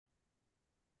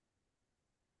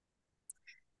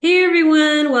Hey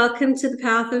everyone, welcome to The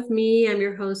Path of Me. I'm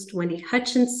your host, Wendy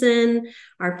Hutchinson.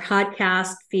 Our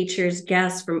podcast features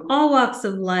guests from all walks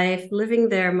of life, living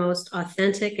their most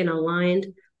authentic and aligned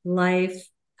life,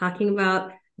 talking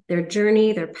about their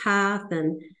journey, their path,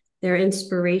 and their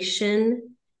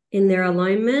inspiration in their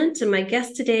alignment. And my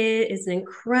guest today is an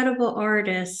incredible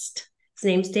artist. His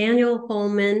name's Daniel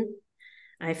Holeman.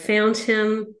 I found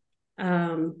him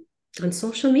on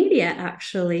social media,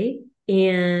 actually,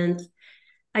 and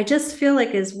I just feel like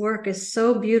his work is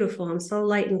so beautiful and so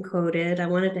light encoded. I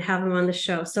wanted to have him on the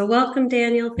show. So, welcome,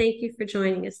 Daniel. Thank you for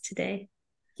joining us today.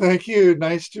 Thank you.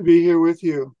 Nice to be here with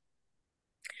you.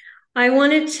 I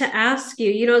wanted to ask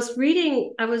you,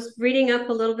 I was reading up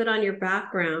a little bit on your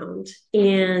background,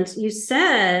 and you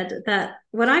said that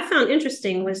what I found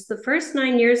interesting was the first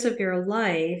 9 years of your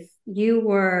life, you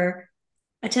were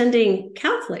attending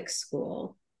Catholic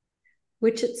school,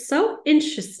 which is so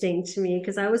interesting to me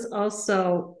because I was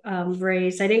also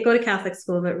raised, I didn't go to Catholic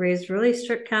school, but raised really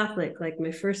strict Catholic, like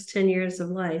my first 10 years of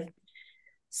life.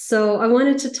 So I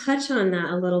wanted to touch on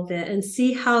that a little bit and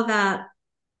see how that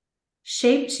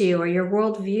shaped you or your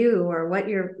worldview or what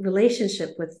your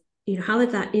relationship with, how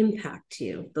did that impact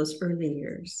you those early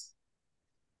years?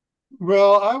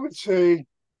 Well, I would say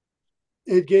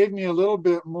it gave me a little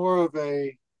bit more of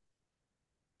a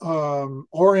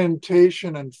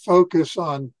orientation and focus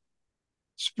on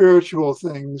spiritual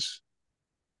things.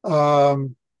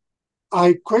 Um,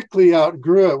 I quickly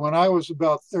outgrew it. When I was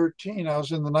about 13, I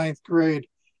was in the ninth grade,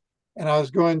 and I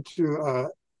was going to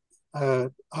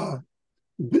a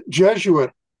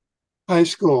Jesuit high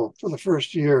school for the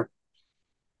first year.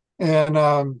 And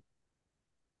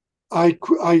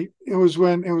it was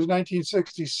when it was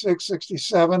 1966,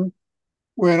 67,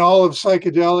 when all of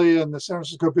psychedelia in the San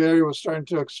Francisco Bay Area was starting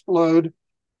to explode.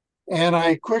 And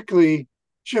I quickly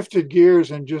shifted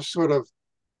gears and just sort of,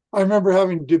 I remember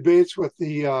having debates with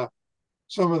the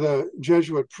some of the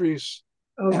Jesuit priests,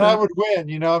 Oh, and I God. would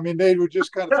win. I mean, they would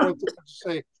just kind of throw things and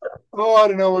say, "Oh, I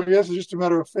don't know. Well, yes, it's just a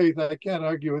matter of faith. I can't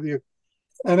argue with you."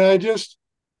 And I just,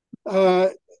 uh,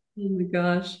 Oh my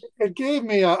gosh. it gave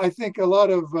me, I think, a lot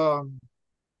of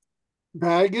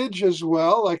baggage as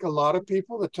well. Like a lot of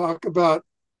people that talk about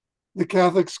the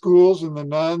Catholic schools and the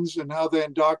nuns and how they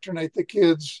indoctrinate the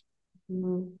kids.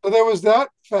 Mm. So there was that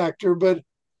factor, but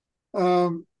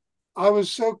um, I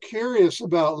was so curious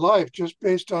about life just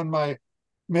based on my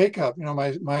makeup,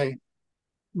 my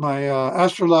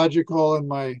astrological and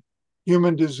my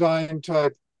human design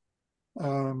type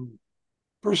um,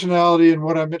 personality and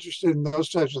what I'm interested in, those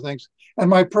types of things, and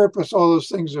my purpose. All those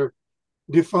things are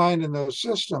defined in those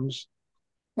systems,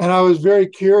 and I was very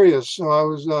curious. So I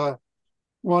was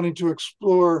wanting to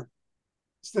explore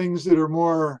things that are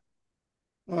more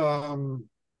um,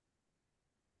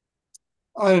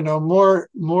 I don't know,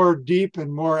 more deep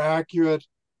and more accurate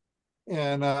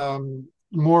and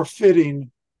more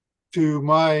fitting to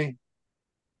my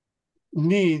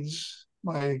needs,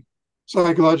 my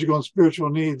psychological and spiritual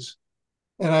needs.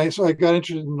 And I got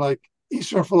interested in like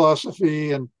Eastern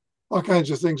philosophy and all kinds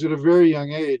of things at a very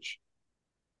young age.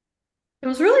 I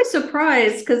was really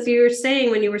surprised because you were saying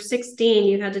when you were 16,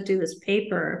 you had to do this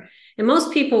paper. And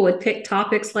most people would pick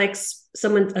topics like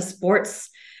a sports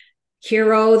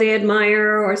hero they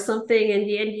admire or something. And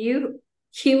you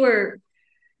were,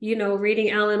 reading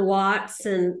Alan Watts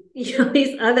and,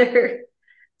 these other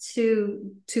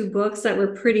two books that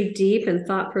were pretty deep and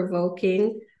thought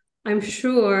provoking. I'm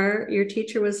sure your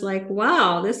teacher was like,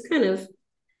 wow, this kind of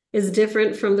is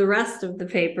different from the rest of the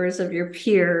papers of your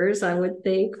peers, I would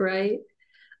think, right?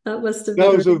 That must have That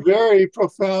been was a really. very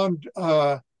profound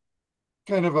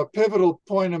kind of a pivotal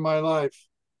point in my life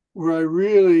where I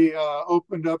really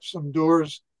opened up some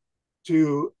doors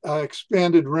to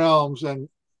expanded realms and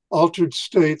altered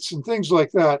states and things like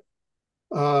that,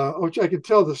 which I could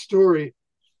tell the story.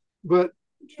 But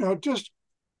just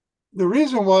the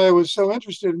reason why I was so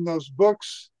interested in those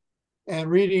books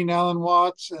and reading Alan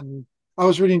Watts, and I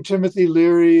was reading Timothy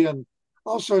Leary and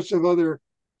all sorts of other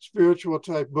spiritual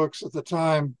type books at the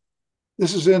time.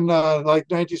 This is in like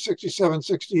 1967,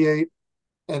 68,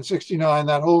 and 69,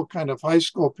 that whole kind of high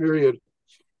school period.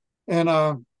 And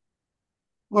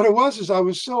what it was is I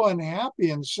was so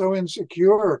unhappy and so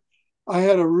insecure. I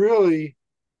had a really,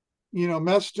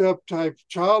 messed up type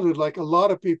childhood, like a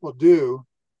lot of people do,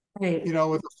 Right.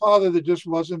 with a father that just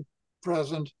wasn't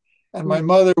present. And my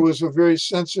mother was a very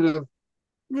sensitive,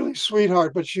 really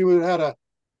sweetheart, but she had a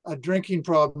drinking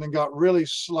problem and got really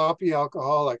sloppy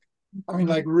alcoholic. I mean,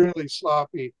 like really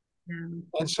sloppy. Yeah.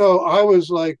 And so I was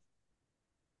like,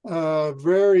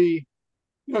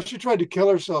 she tried to kill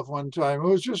herself one time. It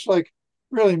was just like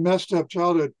really messed up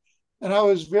childhood. And I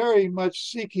was very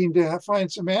much seeking to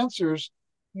find some answers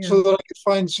Yeah. so that I could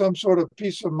find some sort of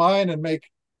peace of mind and make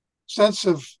sense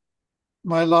of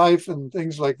my life and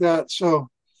things like that. So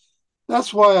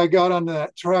that's why I got on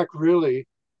that track, really.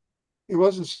 It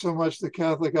wasn't so much the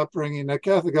Catholic upbringing. The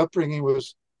Catholic upbringing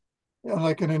was,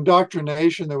 like an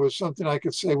indoctrination. There was something I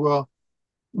could say, well,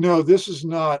 no, this is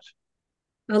not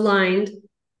Aligned.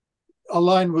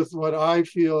 aligned with what I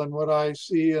feel and what I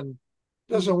see, and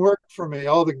Mm. doesn't work for me.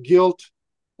 All the guilt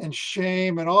and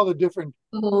shame and all the different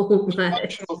Oh my.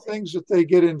 dysfunctional things that they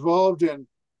get involved in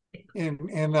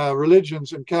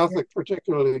religions, and Catholic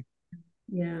particularly.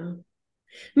 Yeah.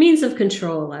 Means of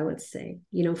control, I would say.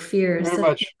 Fear is Very such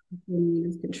much. a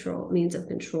means of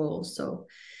control. So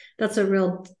that's a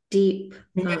real deep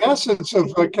And the essence of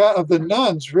the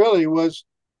nuns really was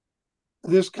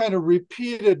this kind of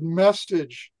repeated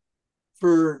message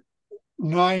for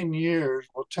 9 years,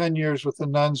 well, 10 years with the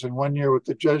nuns and 1 year with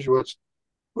the Jesuits,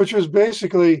 which was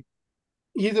basically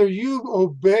either you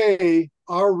obey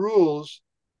our rules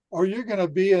or you're going to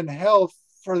be in hell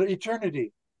for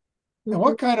eternity. And Mhm.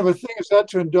 what kind of a thing is that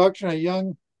to indoctrinate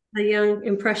young, A young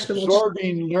impressionable child.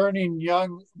 absorbing, learning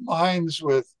young minds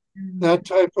with that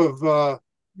type of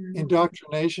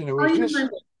indoctrination? It Oh, was just,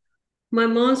 my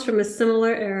mom's from a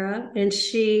similar era, and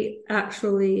she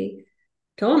actually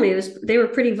told me they were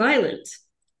pretty violent.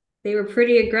 They were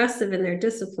pretty aggressive in their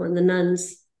discipline. The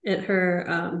nuns at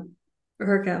her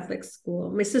Catholic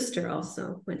school. My sister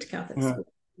also went to Catholic uh, school.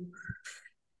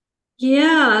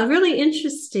 Yeah, really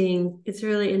interesting. It's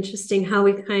really interesting how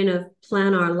we kind of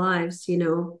plan our lives,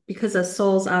 because as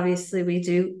souls, obviously, we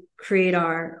do create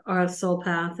our soul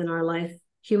path and our life,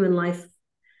 human life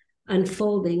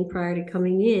unfolding prior to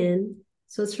coming in.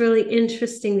 So it's really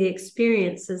interesting the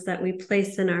experiences that we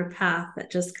place in our path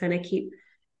that just kind of keep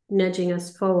nudging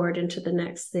us forward into the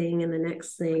next thing and the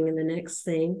next thing and the next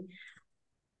thing.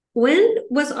 When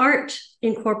was art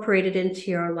incorporated into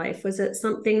your life? Was it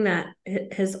something that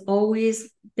has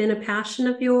always been a passion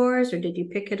of yours, or did you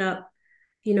pick it up,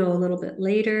 a little bit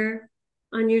later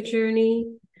on your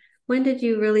journey? When did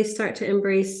you really start to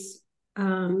embrace,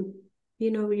 your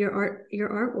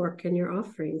artwork and your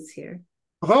offerings here?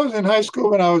 if I was in high school,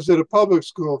 when I was at a public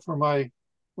school for my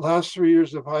last 3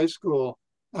 years of high school,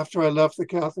 after I left the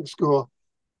Catholic school,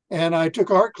 and I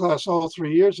took art class all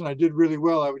 3 years, and I did really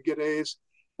well. I would get A's,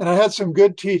 and I had some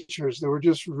good teachers. They were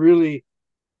just really,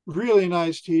 really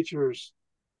nice teachers,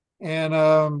 and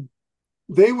and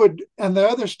the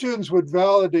other students would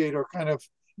validate or kind of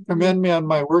Mhm. commend me on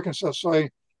my work and stuff. So I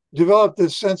developed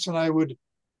this sense, and I would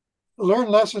learn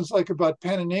lessons like about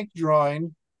pen and ink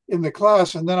drawing in the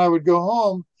class, and then I would go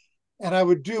home and I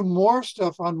would do more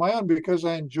stuff on my own because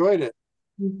I enjoyed it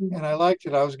and Mhm. I liked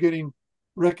it. I was getting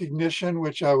recognition,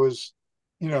 which I was,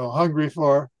 hungry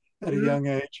for at a Mhm. young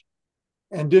age,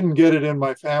 and didn't get it in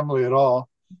my family at all.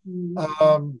 Mhm.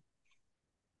 Um,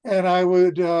 and I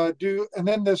would and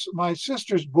then my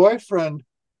sister's boyfriend,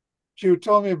 she would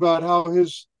tell me about how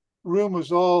his room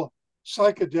was all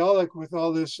psychedelic with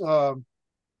all this uh,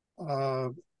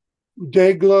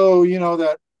 day glow,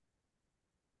 that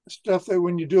stuff that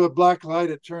when you do a black light,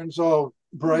 it turns all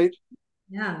bright,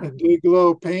 Yeah. and day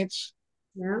glow paints.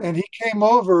 Yeah. And he came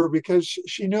over because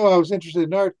she knew I was interested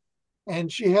in art,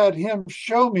 and she had him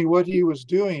show me what he was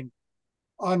doing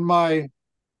on my.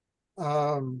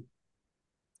 Um,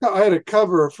 I had a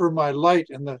cover for my light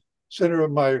in the center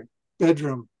of my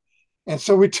bedroom, and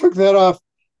so we took that off,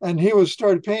 and he was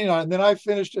started painting on it. And then I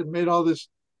finished it and made all this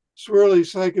swirly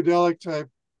psychedelic type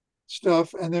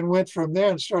stuff, and then went from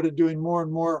there and started doing more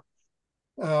and more.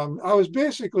 I was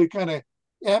basically kind of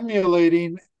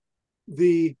emulating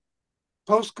the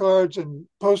postcards and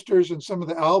posters and some of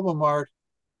the album art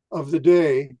of the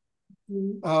day,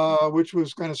 Mhm. which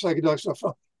was kind of psychedelic stuff.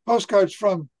 Postcards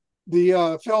from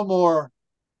the Fillmore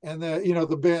and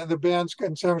the bands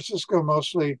in San Francisco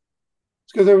mostly,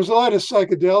 because there was a lot of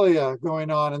psychedelia going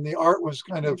on, and the art was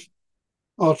kind of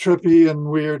all trippy and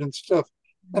weird and stuff.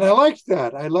 And I liked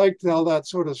that. I liked all that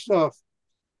sort of stuff.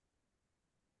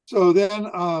 So then,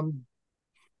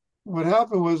 what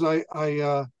happened was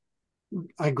I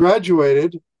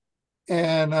graduated,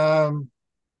 and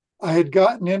I had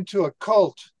gotten into a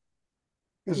cult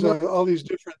because What all these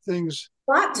different things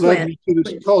plot led twist? me to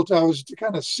this cult. I was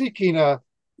kind of seeking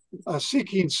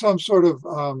some sort of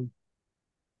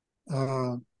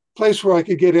uh, place where I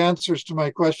could get answers to my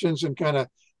questions and kind of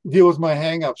deal with my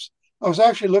hangups. I was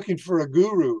actually looking for a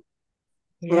guru,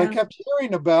 but I Yeah. kept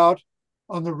hearing about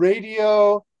on the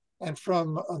radio and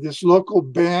from this local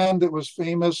band that was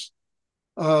famous,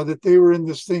 that they were in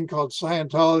this thing called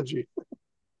Scientology,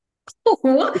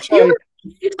 What? which You I were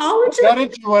All I into got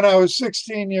into it when I was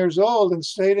 16 years old and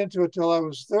stayed into it till I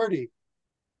was 30.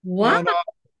 what? And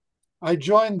I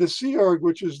joined the Sea Org,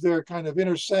 which is their kind of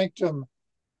inner sanctum.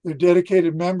 They're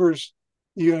dedicated members.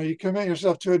 You commit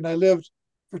yourself to it. And I lived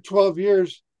for 12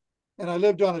 years, and I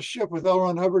lived on a ship with L.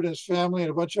 Ron Hubbard and his family and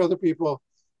a bunch of other people,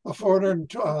 a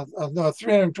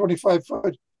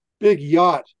 325-foot big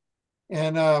yacht,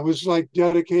 and was like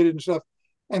dedicated and stuff,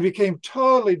 and became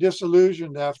totally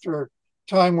disillusioned after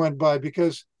time went by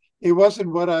because it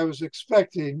wasn't what I was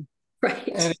expecting, Right.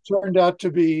 and it turned out to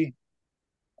be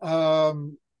a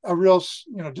real,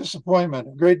 disappointment,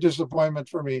 a great disappointment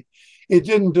for me. It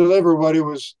didn't deliver what it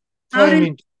was How did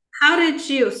claiming. how did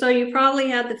you? So you probably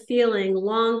had the feeling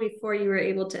long before you were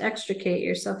able to extricate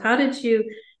yourself. How did you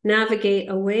navigate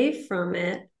away from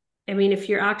it? I mean, if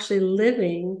you're actually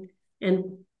living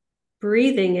and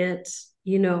breathing it,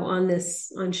 on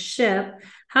this on ship,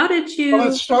 how did Well,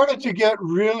 it you? started to get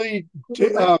really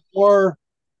more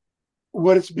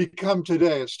what it's become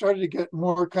today. It started to get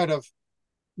more kind of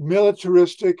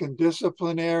militaristic and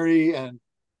disciplinary and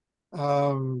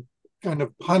kind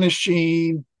of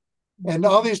punishing and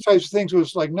all these types of things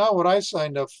was like not what I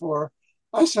signed up for.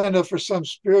 I signed up for some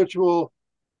spiritual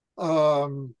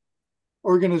um,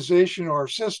 organization or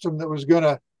system that was going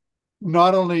to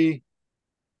not only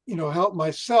help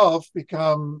myself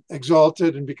become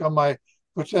exalted and become my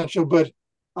potential, but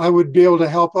I would be able to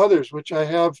help others, which I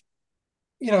have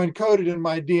encoded in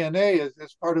my DNA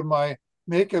as part of my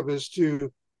makeup is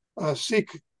to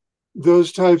seek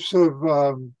those types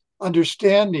of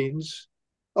understandings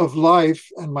of life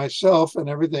and myself and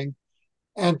everything,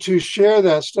 and to share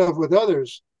that stuff with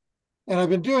others. And I've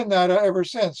been doing that ever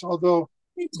since, although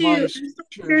Did you? my I'm so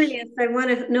scriptures, curious. I want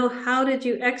to know, how did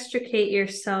you extricate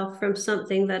yourself from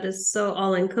something that is so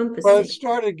all well, it encompassing?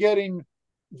 started getting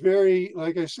very,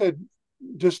 like I said,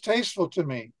 distasteful to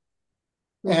me.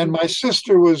 And Mm-hmm. my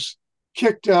sister was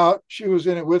kicked out. She was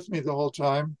in it with me the whole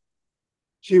time.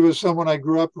 She was someone I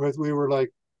grew up with. We were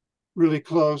like really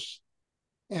close.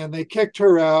 And they kicked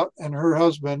her out and her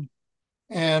husband.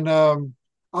 And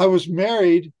I was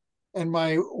married, and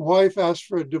my wife asked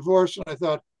for a divorce. And I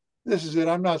thought, this is it.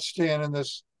 I'm not staying in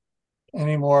this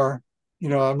anymore.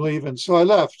 I'm leaving. So I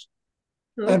left.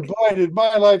 And Okay. boy, did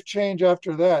my life change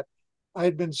after that. I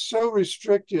had been so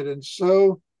restricted and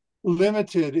so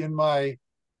limited in my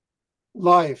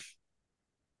life.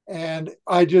 And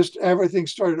everything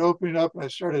started opening up. And I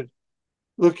started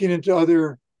looking into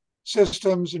other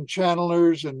systems and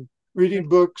channelers and reading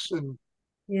books and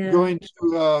Yeah. going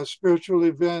to spiritual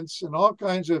events and all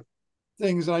kinds of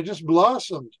things. And I just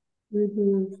blossomed.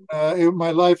 Mm-hmm.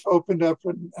 My life opened up,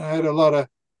 and I had a lot of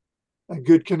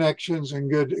good connections and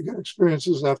good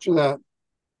experiences after that.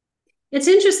 It's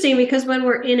interesting because when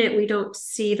we're in it, we don't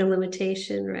see the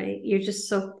limitation, right?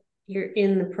 You're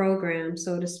in the program,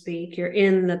 so to speak. You're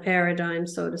in the paradigm,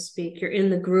 so to speak. You're in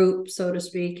the group, so to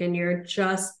speak. And you're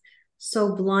just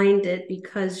so blinded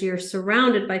because you're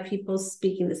surrounded by people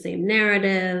speaking the same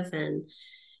narrative and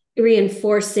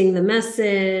reinforcing the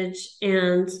message.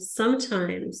 And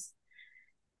sometimes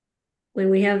when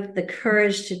we have the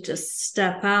courage to just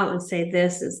step out and say,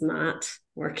 this is not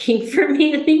working for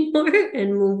me anymore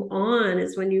and move on,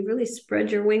 is when you really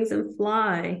spread your wings and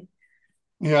fly.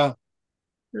 Yeah.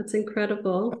 That's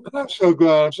incredible. And I'm so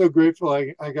glad. I'm so grateful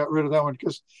I got rid of that one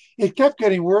because it kept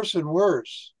getting worse and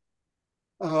worse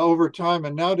over time.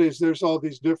 And nowadays, there's all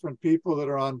these different people that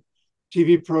are on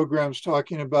TV programs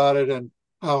talking about it and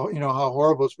how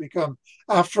horrible it's become.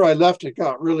 After I left, it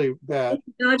got really bad.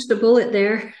 You dodged a bullet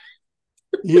there.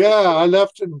 Yeah, I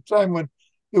left in a time when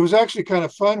it was actually kind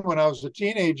of fun when I was a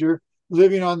teenager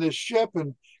living on this ship,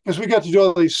 and because we got to do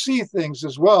all these sea things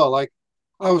as well. Like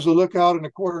I was a lookout and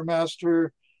a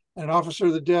quartermaster and an officer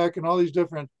of the deck and all these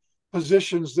different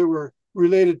positions that were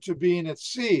related to being at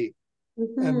sea and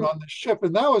Mm-hmm. on the ship.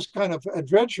 And that was kind of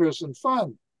adventurous and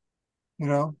fun, you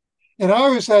know. And I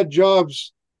always had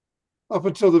jobs up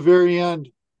until the very end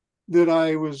they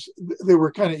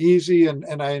were kind of easy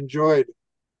and I enjoyed.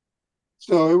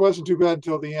 So it wasn't too bad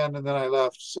until the end, and then I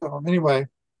left. So anyway,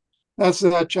 that's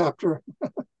that chapter.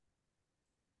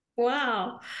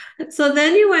 Wow. So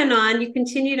then you went on, you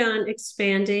continued on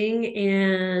expanding,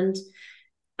 and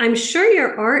I'm sure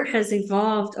your art has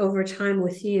evolved over time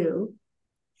with you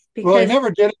Well, I because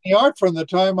never did any art from the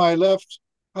time I left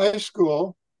high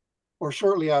school, or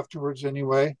shortly afterwards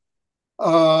anyway,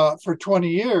 for 20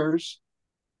 years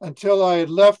until I had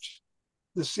left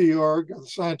the Sea Org, the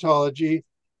Scientology,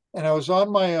 and I was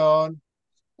on my own.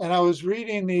 And I was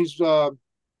reading these.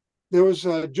 There was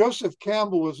Joseph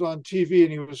Campbell was on TV,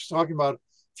 and he was talking about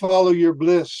follow your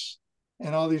bliss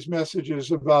and all these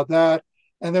messages about that.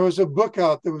 And there was a book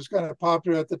out that was kind of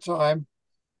popular at the time.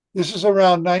 This is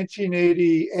around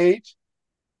 1988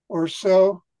 or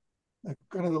so,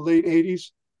 kind of the late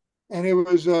 80s. And it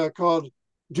was called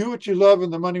Do What You Love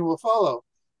and the Money Will Follow.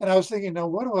 And I was thinking, now,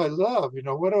 what do I love?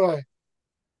 What do I,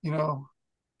 you know,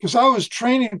 because I was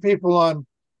training people on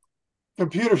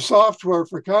computer software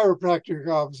for chiropractic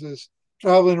offices,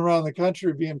 traveling around the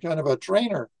country, being kind of a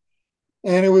trainer.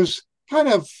 And it was kind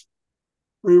of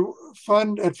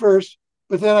fun at first,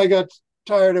 but then I got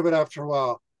tired of it after a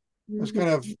while. It was kind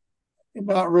of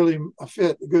not really a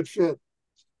good fit,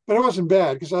 but it wasn't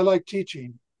bad because I like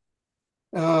teaching.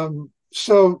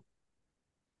 So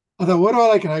I thought, what do I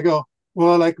like? And I go,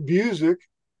 well, I like music.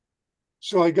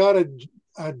 So I got a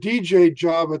DJ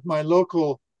job at my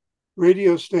local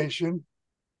radio station,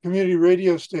 community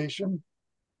radio station.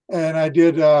 And I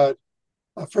did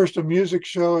first a music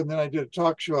show, and then I did a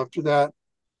talk show after that.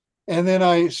 And then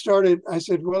I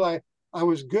said, well, I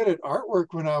was good at artwork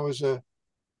when I was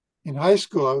in high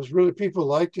school. People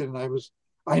liked it. And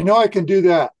I know I can do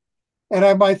that.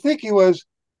 And my thinking was,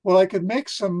 well, I could make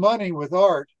some money with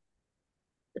art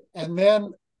and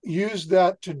then use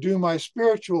that to do my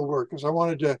spiritual work because I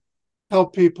wanted to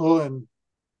help people and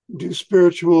do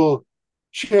spiritual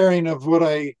sharing of what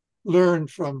I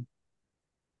learned from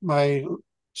my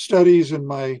studies and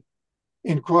my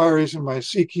inquiries and my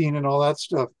seeking and all that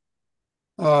stuff.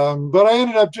 But I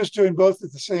ended up just doing both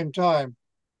at the same time.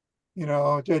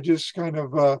 I just kind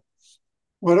of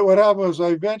what happened was I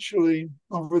eventually,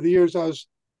 over the years, I was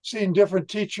seeing different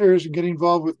teachers and getting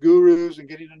involved with gurus and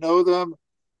getting to know them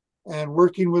and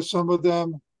working with some of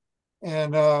them,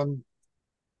 and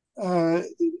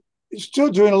still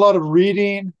doing a lot of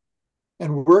reading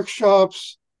and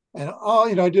workshops and all.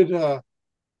 I did a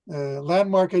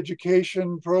landmark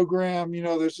education program.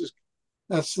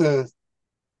 That's the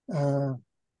uh,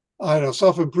 I don't know,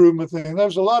 self-improvement thing.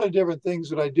 There's a lot of different things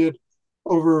that I did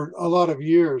over a lot of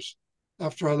years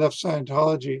after I left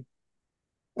Scientology.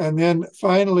 And then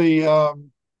finally,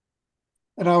 and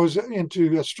I was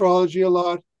into astrology a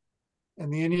lot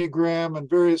and the Enneagram and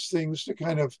various things to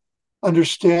kind of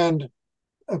understand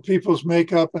people's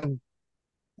makeup. And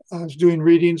I was doing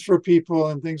readings for people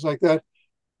and things like that.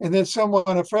 And then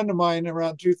a friend of mine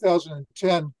around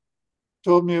 2010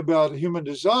 told me about human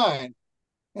design.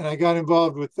 And I got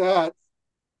involved with that.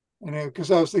 And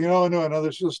because I was thinking, oh no,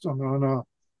 another system, oh no.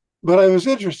 But I was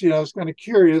interested. I was kind of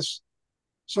curious.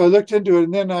 So I looked into it.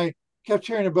 And then I kept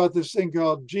hearing about this thing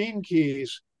called gene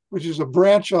keys, which is a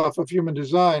branch off of human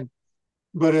design,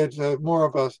 but it's more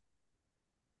of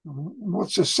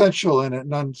what's essential in it.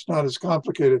 And it's not as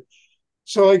complicated.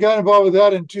 So I got involved with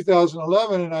that in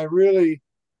 2011, and I really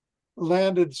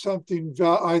landed something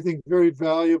I think very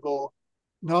valuable,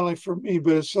 not only for me,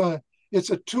 but it's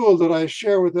a tool that I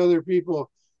share with other people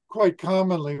quite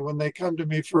commonly when they come to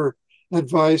me for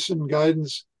advice and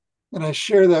guidance, and I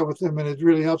share that with them, and it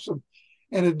really helps them.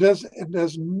 And it does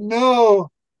no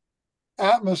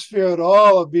atmosphere at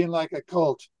all of being like a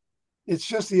cult. It's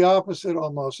just the opposite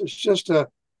almost. It's just a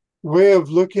way of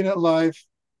looking at life.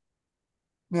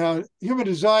 Now, human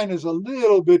design is a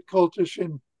little bit cultish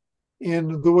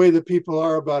in the way that people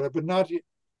are about it, but not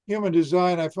human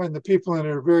design. I find the people in it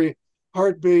are very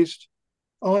heart-based,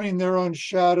 owning their own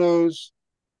shadows,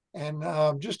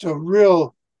 and just a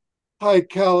real high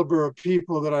caliber of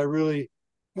people that I really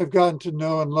have gotten to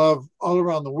know and love all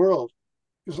around the world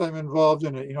because I'm involved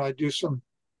in it. I do some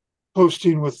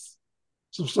posting with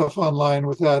some stuff online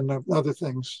with that and other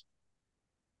things.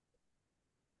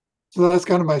 So that's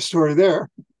kind of my story there.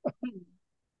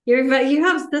 You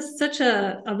have such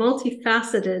a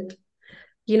multifaceted,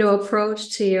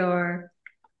 approach to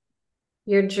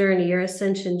your journey, your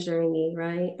ascension journey,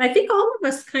 right? I think all of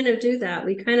us kind of do that.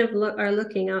 We kind of are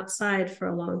looking outside for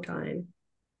a long time.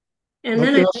 And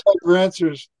looking then outside for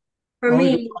answers, for only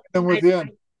to me, find them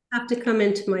within. I have to come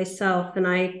into myself, and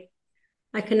I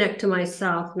connect to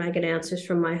myself, and I get answers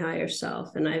from my higher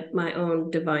self and my own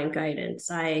divine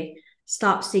guidance. I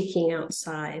stop seeking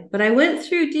outside. But I went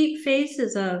through deep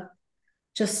phases of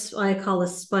just what I call a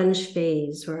sponge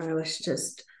phase, where I was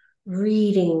just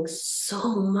reading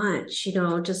so much,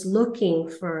 just looking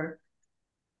for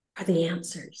the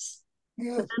answers.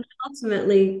 Yeah, But then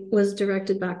ultimately was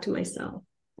directed back to myself.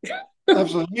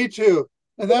 absolutely. Me too.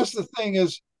 And that's the thing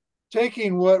is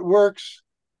taking what works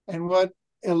and what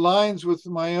aligns with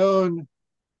my own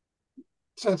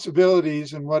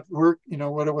sensibilities and what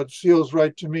feels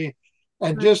right to me,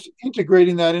 and just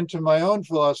integrating that into my own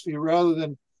philosophy rather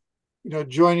than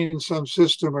joining some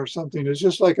system or something. It's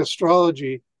just like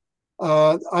astrology.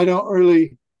 I don't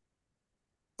really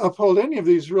uphold any of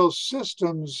these real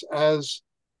systems as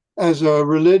as a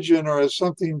religion or as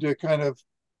something to kind of,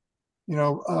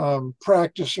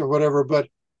 practice or whatever. But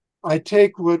I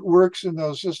take what works in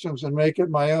those systems and make it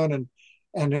my own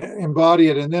and embody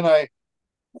it. And then I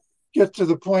get to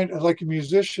the point, like a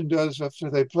musician does after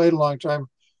they played a long time,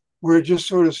 where it just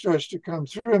sort of starts to come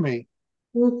through me,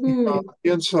 Mm-hmm.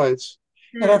 insights.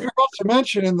 And I Yeah. forgot to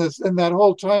mention in that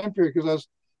whole time period, because I was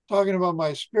talking about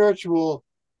my spiritual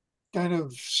kind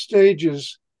of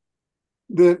stages,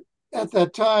 that at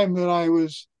that time that I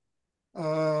was,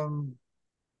 um,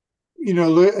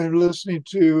 listening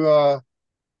to uh,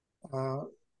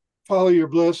 Follow Your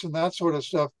Bliss and that sort of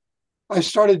stuff, I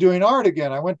started doing art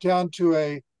again. I went down to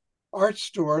a art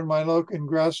store in my local in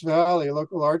Grass Valley, a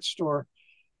local art store,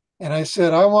 and I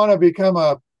said, I want to become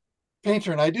a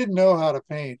painter. And I didn't know how to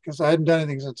paint because I hadn't done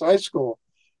anything since high school.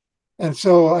 And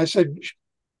so I said,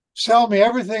 sell me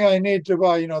everything I need to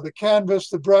buy, the canvas,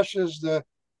 the brushes, the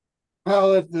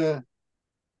palette, the,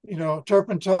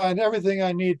 turpentine, everything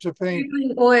I need to paint You're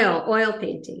doing oil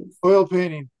paintings. oil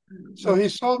painting. So Mhm. he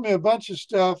sold me a bunch of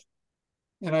stuff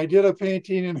and I did a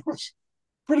painting and it was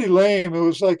pretty lame. It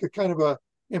was like a kind of a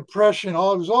impression. It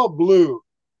was all blue,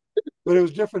 but it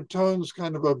was different tones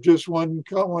kind of just one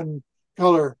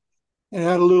color. And it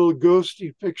had a little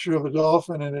ghosty picture of a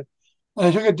dolphin in it. And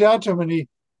I took it down to him and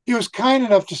he was kind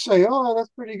enough to say, oh, that's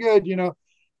pretty good.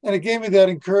 And it gave me that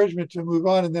encouragement to move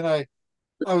on. And then I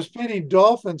was painting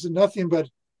dolphins and nothing but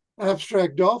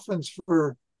abstract dolphins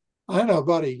for, I don't know,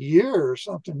 about a year or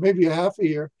something, maybe a half a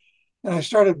year. And I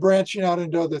started branching out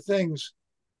into other things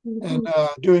and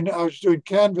Mhm. I was doing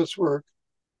canvas work.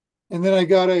 And then I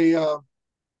got a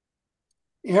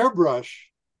airbrush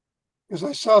because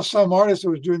I saw some artist that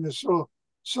was doing this so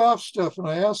soft stuff. And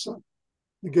I asked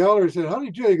the gallery, I said, how do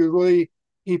you do it? He goes, well,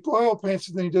 he oil paints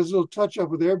and then he does a little touch up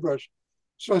with airbrush.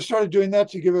 So I started doing that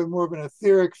to give it more of an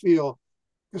etheric feel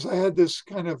because I had this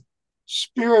kind of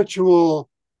spiritual,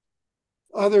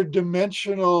 other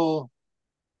dimensional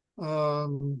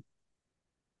um,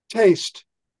 taste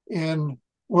in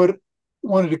what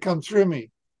wanted to come through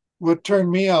me. What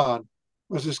turned me on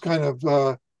was this kind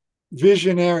of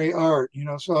visionary art.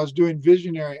 So I was doing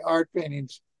visionary art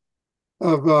paintings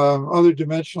of other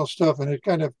dimensional stuff, and it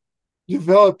kind of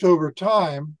developed over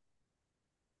time.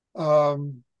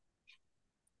 Um,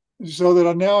 so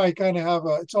that now I kind of have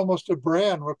it's almost a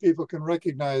brand where people can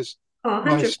recognize Oh,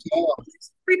 my 100 style.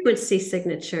 frequency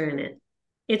signature in it.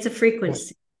 It's a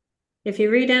frequency. If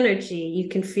you read energy, you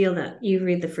can feel that. You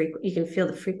can feel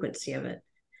the frequency of it.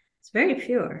 It's very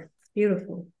pure. It's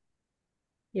beautiful.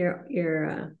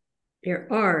 Your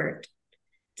art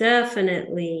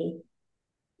definitely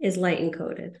is light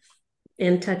encoded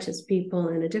and touches people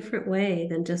in a different way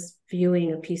than just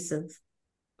viewing a piece of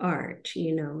art.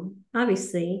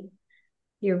 Obviously,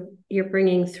 you're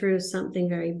bringing through something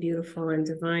very beautiful and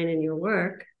divine in your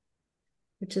work,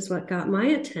 which is what got my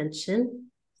attention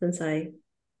since I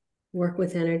work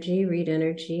with energy, read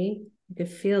energy. I could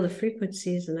feel the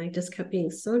frequencies, and I just kept being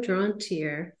so drawn to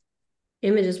your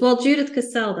images. Well, Judith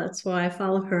Cassell, that's why I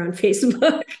follow her on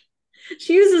Facebook.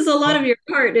 She uses a lot of your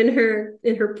art in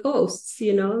her posts.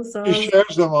 So She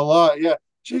shares them a lot. Yeah,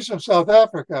 she's from South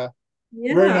Africa.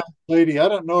 Very yeah, nice lady. I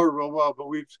don't know her real well, but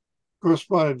we've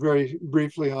corresponded very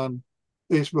briefly on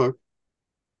Facebook.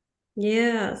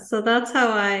 yeah. So that's how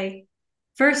I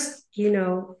first,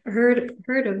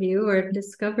 heard of you or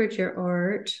discovered your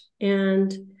art.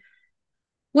 And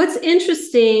what's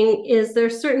interesting is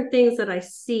there's certain things that I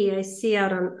see. I see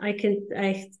out on.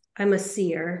 I'm a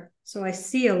seer, so I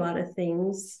see a lot of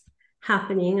things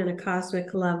happening on a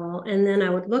cosmic level, and then I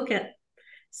would look at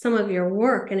some of your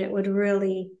work, and it would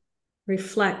really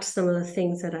reflect some of the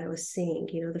things that I was seeing.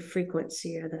 The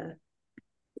frequency or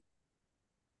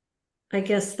I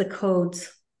guess the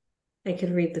codes. I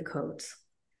could read the codes.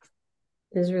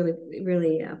 It was really,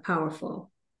 really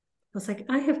powerful. I was like,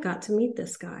 I have got to meet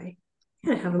this guy. I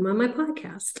gotta have him on my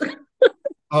podcast.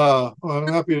 Well, I'm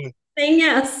happy to Saying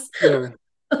yes. share.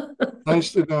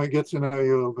 Nice to get to know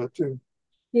you a little bit too.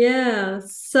 Yeah.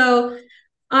 So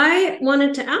I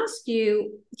wanted to ask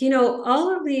you, a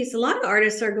lot of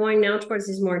artists are going now towards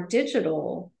these more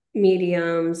digital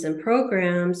mediums and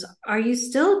programs. Are you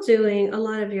still doing a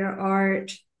lot of your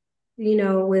art,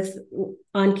 with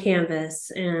on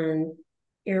canvas and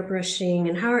airbrushing?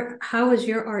 And how has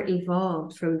your art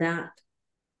evolved from that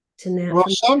to now? Well,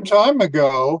 some time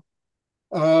ago,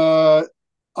 uh,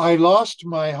 I lost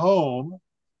my home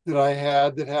that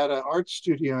had an art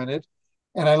studio in it,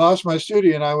 and I lost my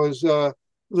studio, and I was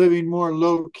living more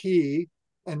low key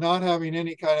and not having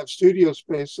any kind of studio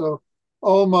space. So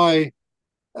all my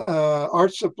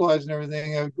art supplies and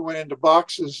everything went into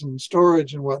boxes and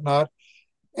storage and whatnot.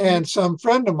 And some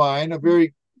friend of mine, a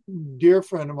very dear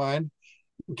friend of mine,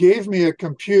 gave me a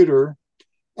computer.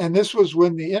 And this was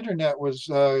when the internet was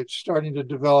starting to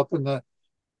develop in the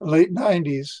late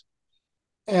 90s.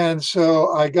 And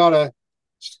so I got a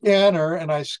scanner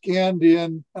and I scanned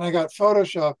in, and I got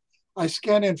Photoshop. I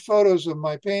scanned in photos of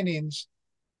my paintings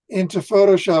into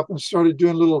Photoshop and started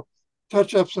doing little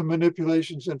touch ups and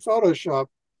manipulations in Photoshop.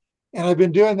 And I've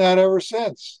been doing that ever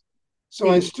since. So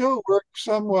I still work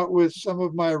somewhat with some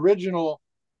of my original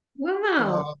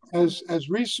Wow. as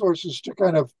resources to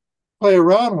kind of play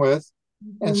around with,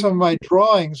 and Mhm. some of my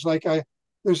drawings. Like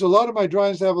there's a lot of my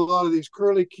drawings that have a lot of these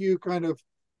curly Q kind of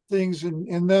things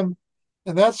in them,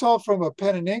 and that's all from a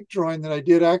pen and ink drawing that I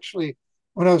did actually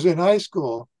when I was in high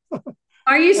school.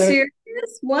 Are you And serious?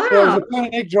 yeah, it was Wow. a pen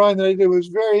and ink drawing that I did. It was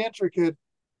very intricate,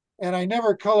 and I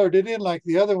never colored it in like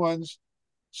the other ones.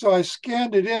 So I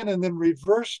scanned it in and then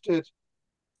reversed it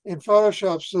in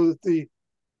Photoshop so that the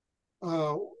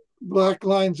uh, black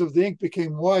lines of the ink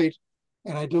became white,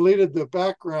 and I deleted the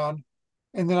background.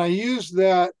 And then I used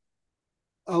that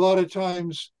a lot of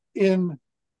times in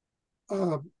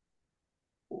uh,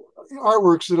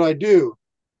 artworks that I do.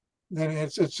 Then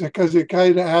it's because it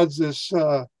kind of adds this,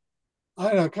 I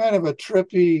don't know, kind of a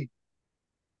trippy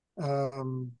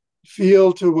um,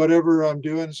 feel to whatever I'm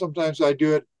doing. Sometimes I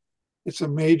do it, it's a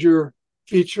major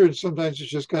feature, and sometimes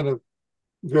it's just kind of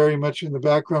very much in the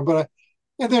background.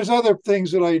 And there's other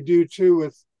things that I do too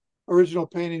with original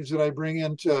paintings that I bring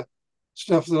into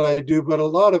stuff that I do. But a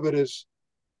lot of it is,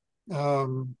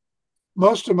 um,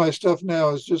 most of my stuff now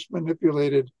is just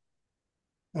manipulated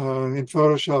in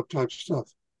Photoshop type stuff.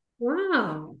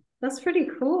 Wow. That's pretty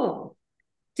cool.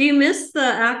 Do you miss the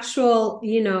actual,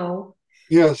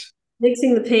 Yes.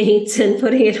 mixing the paint and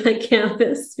putting it on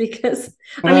canvas? Because,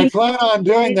 I And I mean, plan on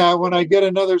doing that when I get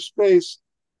another space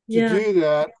to yeah, do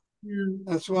that. yeah.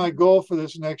 That's my goal for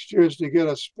this next year, is to get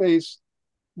a space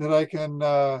that I can.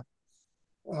 Right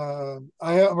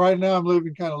now I'm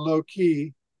living kind of low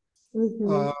key.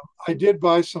 Hmm. Uh, I did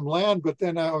buy some land, but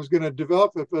then I was going to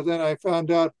develop it. But then I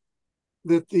found out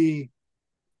that the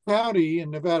county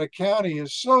in Nevada County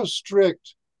is so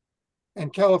strict,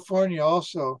 and California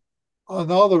also,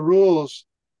 on all the rules,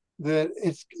 that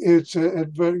it's a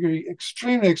very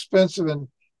extremely expensive and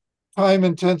time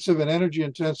intensive and energy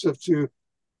intensive to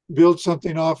build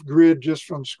something off grid just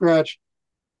from scratch.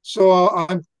 So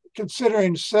I'm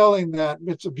considering selling that.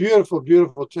 It's a beautiful,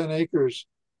 beautiful 10 acres,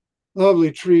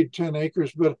 lovely tree, 10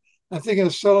 acres. But I'm thinking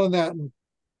of selling that and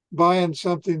buying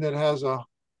something that has a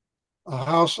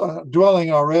house, a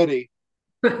dwelling already,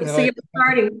 Right. that So I you have a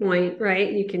starting point,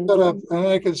 right? You set can, up, and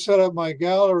I can set up my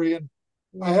gallery. And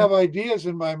I yeah. have ideas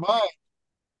in my mind,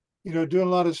 doing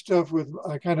a lot of stuff with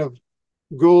kind of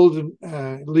gold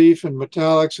and leaf and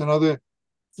metallics and other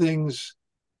things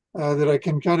that I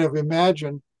can kind of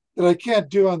imagine that I can't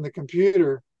do on the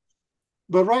computer.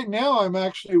 But right now, I'm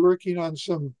actually working on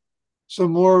some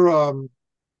more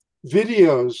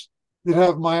videos that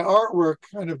have my artwork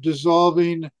kind of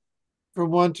dissolving from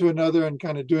one to another and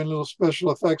kind of doing little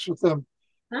special effects with them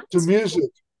to That's music.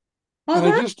 Oh, And I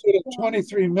that's just did a cool.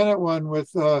 23-minute one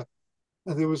with there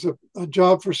was a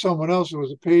job for someone else. It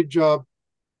was a paid job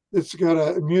that's got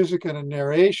a music and a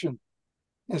narration.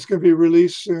 It's going to be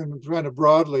released soon, kind of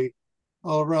broadly,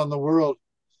 all around the world.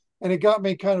 And it got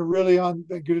me kind of really on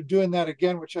doing that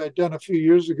again, which I had done a few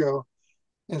years ago.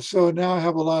 And so now I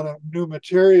have a lot of new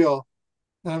material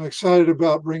that I'm excited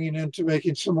about bringing into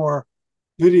making some more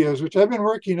videos, which I've been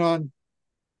working on,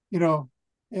 you know,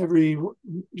 maybe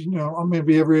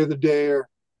every other day or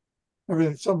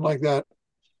everything, something like that,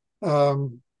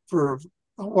 for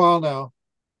a while now.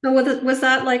 So was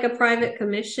that like a private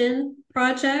commission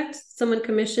project? Someone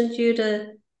commissioned you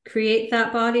to create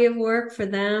that body of work for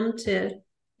them to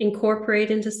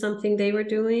incorporate into something they were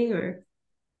doing, or?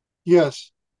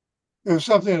 Yes, it was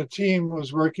something a team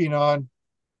was working on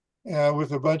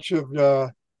with a bunch of,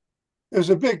 it was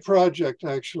a big project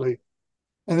actually.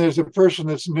 And there's a person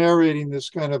that's narrating this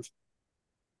kind of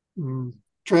mm,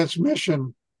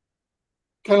 transmission,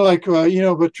 kind of like,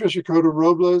 Patricia Cota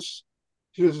Robles.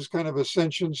 She does this kind of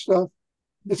ascension stuff.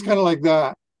 It's kind of like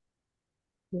that.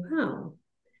 Wow.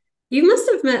 You must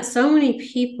have met so many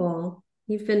people.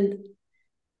 You've been,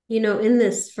 in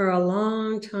this for a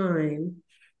long time.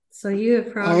 So you have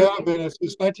I probably, have been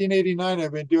since 1989.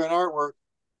 I've been doing artwork,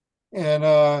 and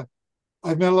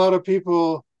I've met a lot of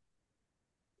people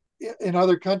in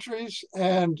other countries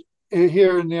and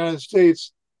here in the United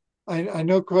States. I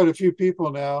know quite a few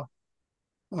people now,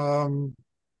 um,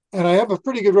 and I have a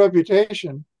pretty good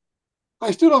reputation.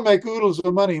 I still don't make oodles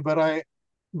of money, but I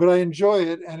enjoy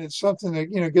it, and it's something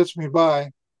that gets me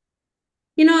by.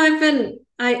 I've been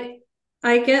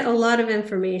I get a lot of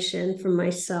information from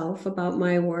myself about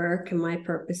my work and my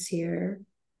purpose here.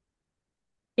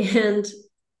 And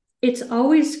it's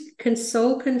always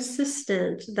so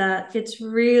consistent that it's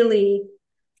really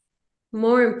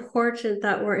more important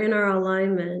that we're in our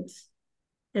alignment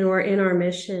and we're in our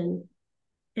mission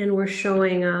and we're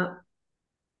showing up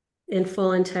in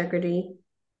full integrity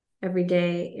every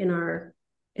day in our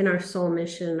soul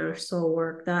mission, our soul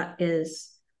work. That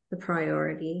is the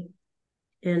priority.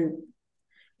 And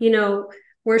you know,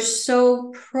 we're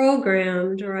so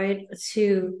programmed, right,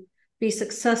 to be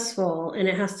successful, and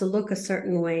it has to look a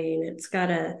certain way, and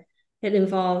it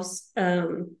involves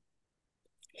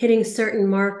hitting certain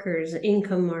markers,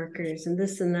 income markers, and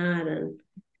this and that. And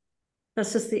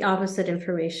that's just the opposite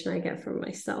information I get from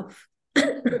myself.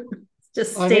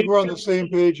 Just I think we're on the same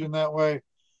page in that way.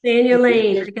 stay in your It,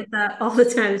 lane. it, I get that all the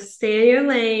time. Stay in your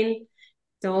lane.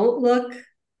 Don't look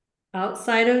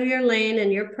outside of your lane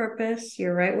and your purpose.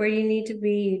 You're right where you need to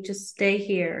be. You just stay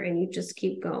here and you just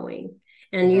keep going.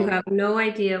 And you yeah, have no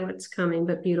idea what's coming,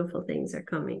 but beautiful things are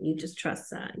coming. You just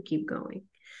trust that and keep going.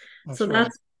 So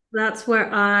that's right. that's where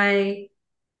I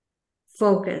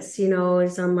focus,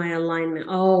 is on my alignment,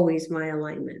 always my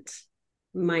alignment,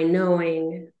 my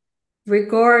knowing,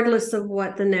 regardless of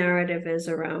what the narrative is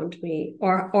around me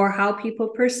or how people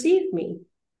perceive me,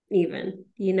 even,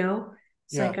 it's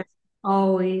Yeah. like I'm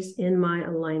always in my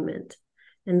alignment.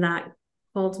 And that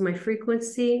holds my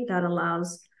frequency, that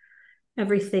allows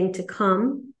everything to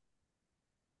come,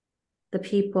 the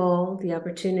people, the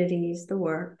opportunities, the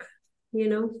work, you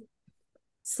know.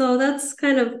 So that's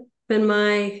kind of been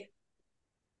my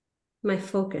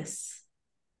focus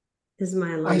is my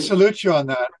I alignment. salute you on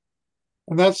that.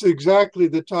 And that's exactly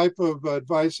the type of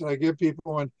advice that I give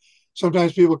people when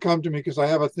sometimes people come to me because I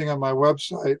have a thing on my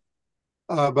website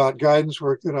about guidance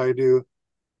work that I do.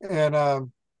 And a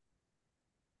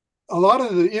lot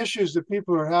of the issues that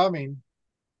people are having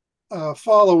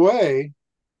fall away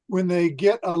when they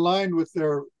get aligned with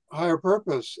their higher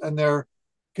purpose and they're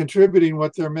contributing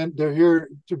what they're here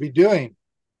to be doing.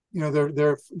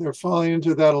 They're falling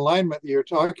into that alignment that you're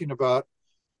talking about,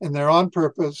 and they're on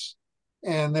purpose,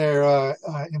 and they're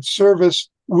in service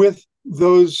with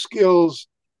those skills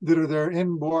that are their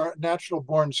inborn, natural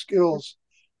born skills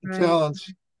and Right.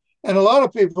 talents. And a lot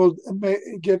of people may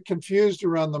get confused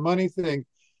around the money thing.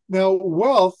 Now,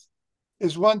 wealth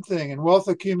is one thing, and wealth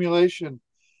accumulation,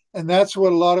 and that's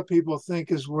what a lot of people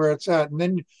think is where it's at. And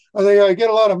then I get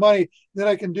a lot of money, then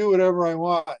I can do whatever I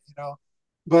want.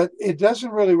 But it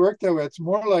doesn't really work that way. It's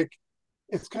more like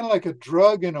it's kind of like a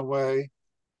drug in a way,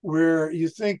 where you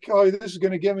think, oh, this is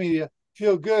going to get me to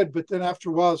feel good, but then after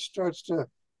a while it starts to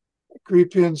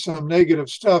creep in some negative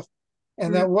stuff,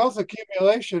 and Mm. that wealth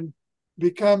accumulation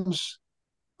becomes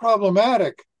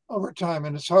problematic over time,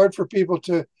 and it's hard for people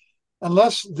to,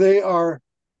 unless they are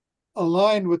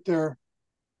aligned with their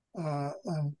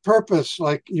purpose,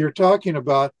 like you're talking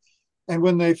about. And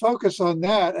when they focus on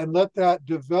that and let that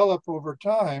develop over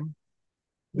time,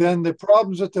 Yeah. then the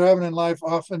problems that they're having in life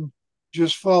often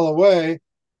just fall away,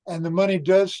 and the money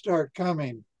does start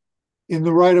coming in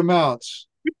the right amounts.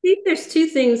 I think there's two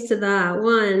things to that.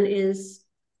 One is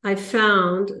I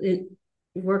found in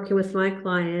working with my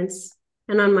clients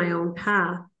and on my own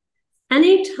path,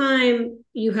 anytime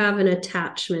you have an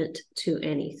attachment to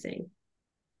anything,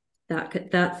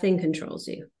 that thing controls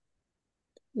you.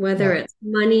 Whether Yeah. it's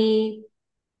money,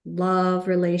 love,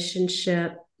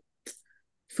 relationship,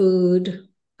 food,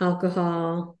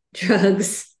 alcohol,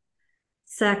 drugs,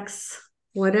 sex,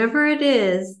 whatever it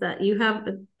is that you have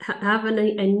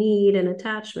a need and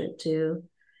attachment to,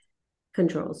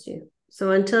 controls you.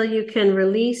 So until you can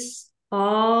release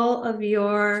all of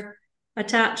your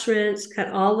attachments, cut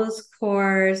all those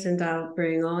cords, and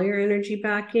bring all your energy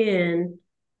back in,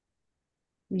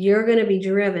 you're going to be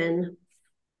driven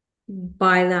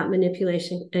by that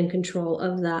manipulation and control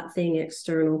of that thing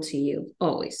external to you,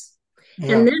 always. And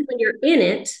Yeah. then when you're in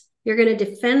it, you're going to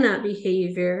defend that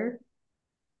behavior.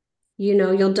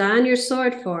 You'll die on your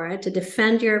sword for it to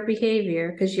defend your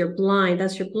behavior because you're blind.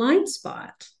 That's your blind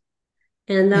spot.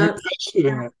 And And you're that's invested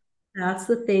in it. that's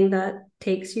the thing that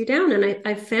takes you down. And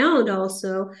I found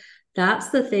also that's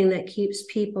the thing that keeps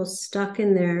people stuck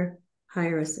in their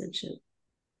higher ascension.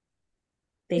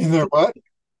 They In their feel what?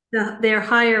 their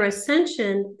higher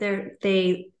ascension,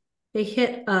 they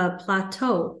hit a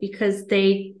plateau because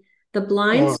the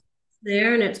blind Oh, spot's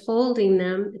there and it's holding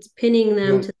them, it's pinning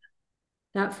them yeah. to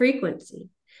that frequency.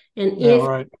 And Yeah, if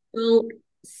right. you don't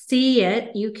see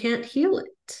it, you can't heal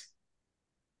it.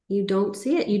 You don't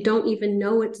see it. You don't even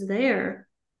know it's there.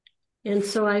 And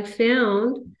so I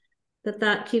found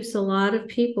that keeps a lot of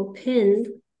people pinned,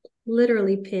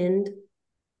 literally pinned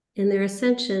in their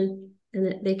ascension, and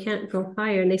that they can't go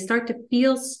higher, and they start to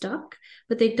feel stuck,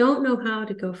 but they don't know how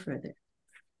to go further,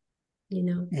 you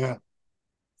know? Yeah.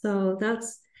 So that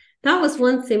was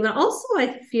one thing. But also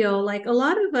I feel like a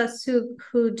lot of us who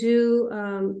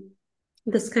do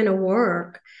this kind of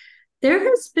work, there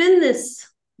has been this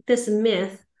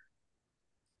myth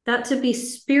that to be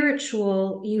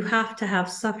spiritual, you have to have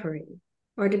suffering,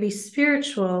 or to be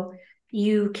spiritual,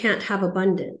 you can't have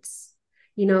abundance.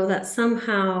 You know, that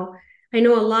somehow, I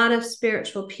know a lot of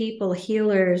spiritual people,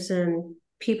 healers, and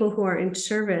people who are in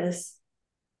service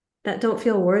that don't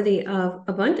feel worthy of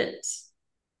abundance.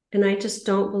 And I just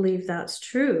don't believe that's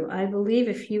true. I believe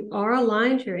if you are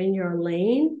aligned, you're in your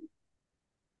lane,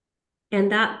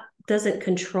 and that doesn't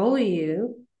control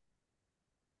you.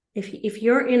 If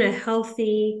you're in a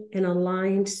healthy and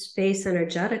aligned space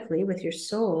energetically with your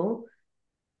soul,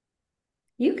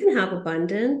 you can have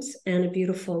abundance and a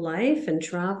beautiful life and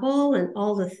travel and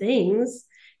all the things.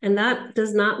 And that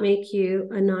does not make you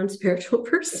a non-spiritual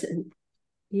person,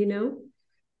 you know?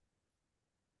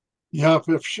 Yeah,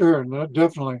 for sure. No,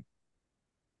 definitely.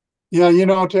 Yeah,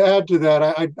 to add to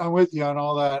that, I'm with you on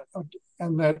all that.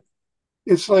 And that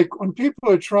it's like when people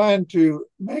are trying to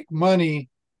make money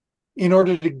in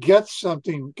order to get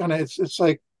something, kind of, it's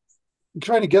like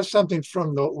trying to get something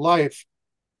from the life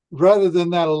rather than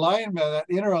that alignment, that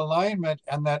inner alignment,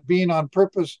 and that being on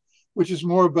purpose, which is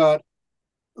more about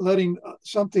letting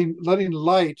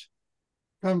light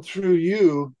come through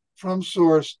you from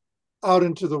source out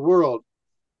into the world.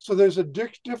 So there's a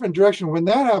different direction. When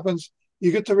that happens,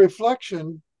 you get the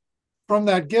reflection from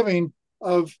that giving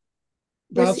of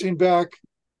bouncing back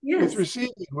with Yes.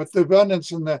 receiving, with the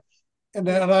abundance and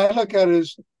I look at it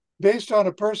as based on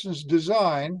a person's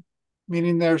design,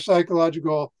 meaning their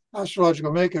psychological,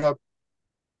 astrological makeup,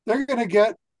 they're going to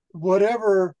get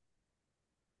whatever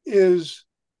is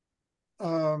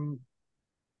um,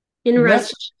 In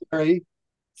res necessary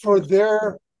for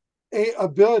their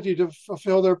ability to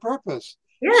fulfill their purpose.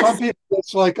 Some Yes. people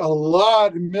it's like a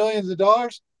lot, millions of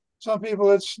dollars. Some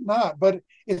people it's not, but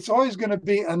it's always going to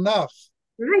be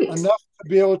Right. enough to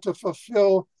be able to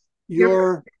fulfill You're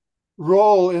your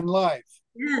role in life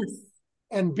yes.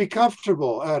 and be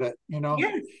comfortable at it.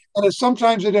 Yes. And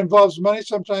sometimes it involves money,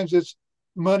 sometimes it's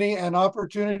money and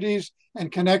opportunities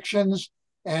and connections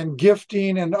and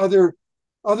gifting and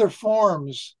other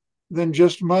forms than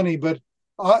just money. But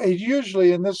it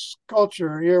usually in this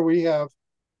culture here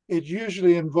it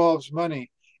usually involves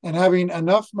money and having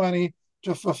enough money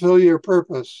to fulfill your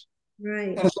purpose. And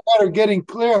Right. it's a matter of getting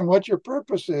clear on what your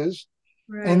purpose is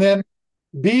and Right. then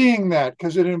being that,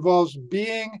 because it involves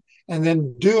being and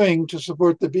then doing to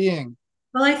support the being.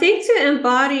 Well, I think to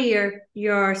embody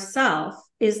yourself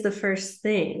is the first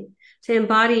thing. To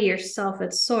embody yourself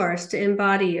at source, to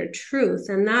embody your truth,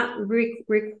 and that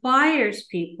requires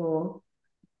people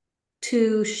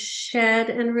to shed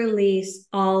and release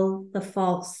all the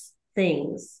false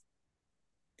things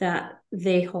that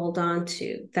they hold on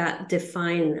to, that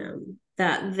define them,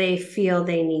 that they feel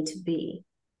they need to be.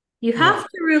 You Yeah, have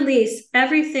to release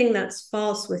everything that's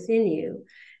false within you.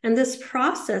 And this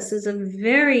process is a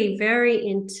very, very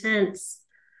intense,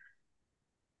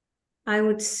 I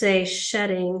would say,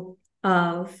 shedding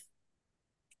of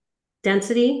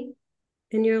density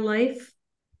in your life.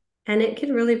 And it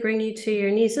can really bring you to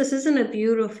your knees. This isn't a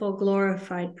beautiful,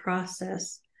 glorified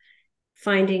process,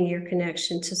 finding your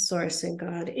connection to source and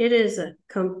God. It is a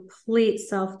complete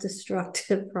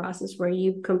self-destructive process where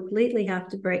you completely have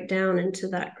to break down into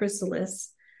that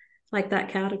chrysalis, like that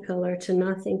caterpillar, to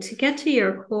nothing, to get to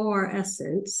your core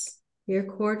essence, your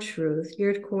core truth,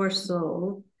 your core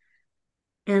soul,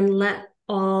 and let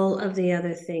all of the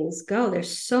other things go.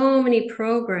 There's so many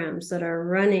programs that are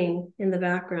running in the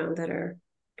background that are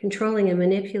controlling and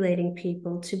manipulating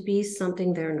people to be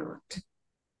something they're not.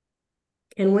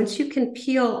 And once you can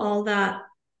peel all that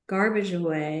garbage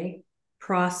away,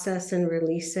 process and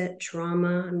release it,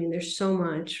 trauma, I mean, there's so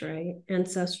much, right?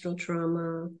 Ancestral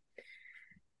trauma,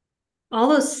 all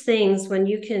those things, when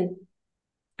you can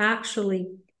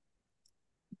actually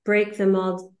break them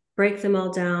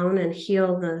all down and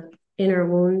heal the inner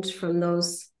wounds from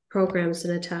those programs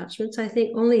and attachments, I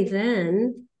think only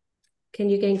then can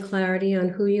you gain clarity on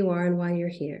who you are and why you're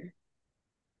here.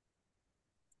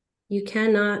 You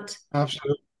cannot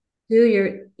absolutely.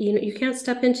 you can't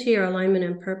step into your alignment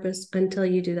and purpose until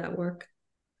you do that work,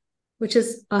 which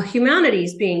is humanity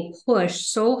is being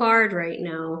pushed so hard right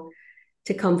now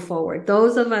to come forward.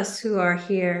 Those of us who are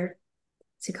here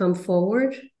to come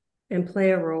forward and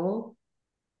play a role,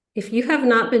 if you have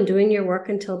not been doing your work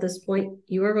until this point,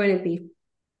 you are going to be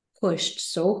pushed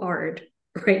so hard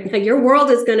right now. Your world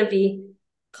is going to be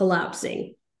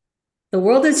collapsing. The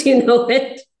world as you know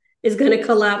it is going to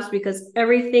collapse because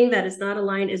everything that is not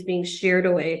aligned is being sheared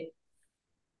away.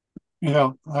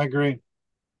 Yeah, I agree.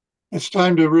 It's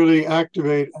time to really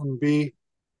activate and be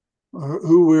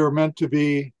who we're meant to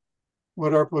be,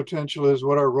 what our potential is,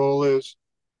 what our role is,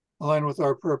 align with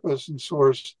our purpose and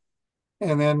source.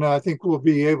 And then I think we'll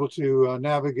be able to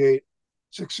navigate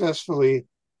successfully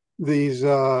these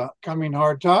coming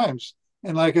hard times.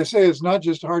 And like I say, it's not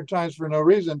just hard times for no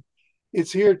reason.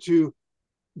 It's here to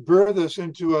birth us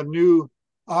into a new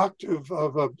octave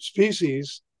of a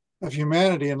species of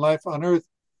humanity and life on Earth.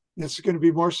 It's going to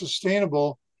be more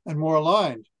sustainable and more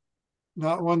aligned,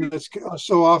 not one that's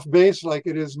so off base like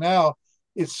it is now.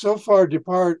 It's so far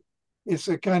depart. It's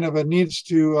a kind of a needs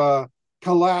to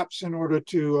collapse in order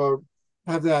to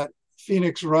have that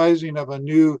phoenix rising of a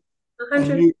new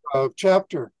 100,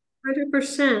 chapter.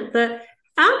 100%. The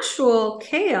actual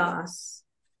chaos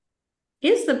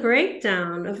is the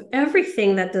breakdown of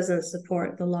everything that doesn't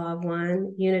support the law of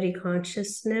one, unity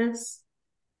consciousness,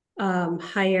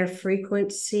 higher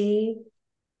frequency,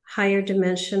 higher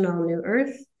dimensional new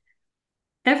earth.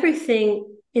 Everything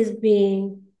is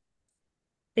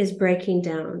breaking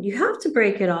down. You have to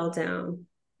break it all down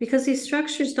because these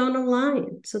structures don't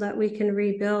align so that we can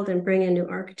rebuild and bring in new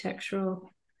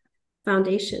architectural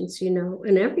foundations,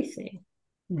 in everything.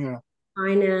 Yeah.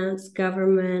 Finance,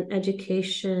 government,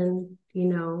 education,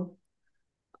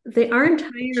 our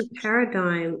entire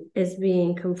paradigm is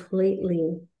being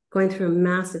completely going through a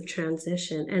massive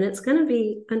transition, and it's going to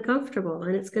be uncomfortable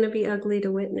and it's going to be ugly to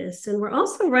witness. And we're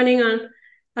also running on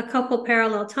a couple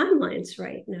parallel timelines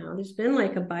right now. There's been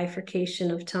like a bifurcation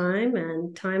of time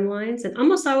and timelines, and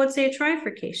almost I would say a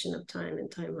trifurcation of time and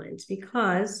timelines,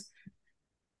 because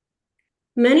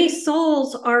many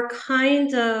souls are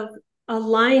kind of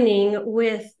aligning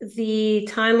with the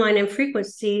timeline and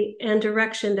frequency and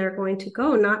direction they're going to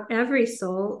go. Not every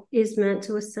soul is meant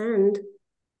to ascend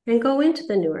and go into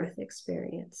the new earth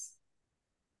experience.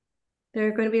 There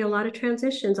are going to be a lot of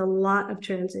transitions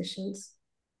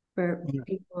for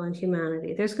people in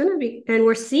humanity. There's going to be, and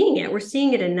we're seeing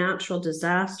it in natural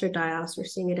disaster die-offs. We're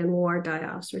seeing it in war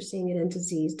die-offs. We're seeing it in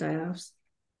disease die-offs.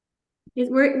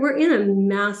 We're in a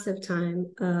massive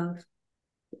time of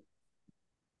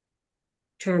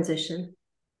transition.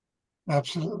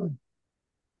 Absolutely.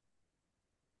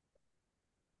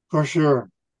 For sure.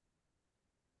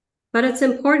 But it's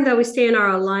important that we stay in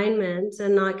our alignment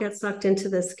and not get sucked into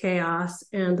this chaos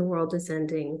and the world is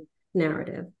ending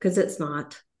narrative, because it's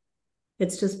not.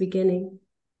 It's just beginning.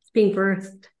 It's being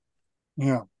birthed.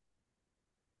 Yeah.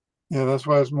 Yeah, that's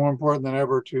why it's more important than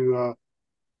ever to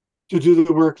do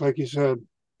the work, like you said.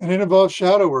 And it involves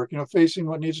shadow work, facing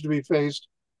what needs to be faced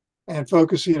and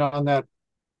focusing on that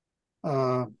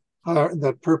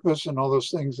purpose and all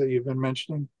those things that you've been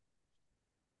mentioning.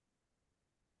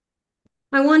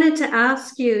 I wanted to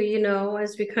ask you,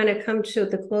 as we kind of come to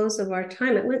the close of our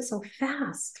time, it went so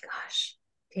fast. Gosh,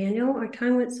 Daniel, our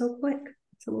time went so quick.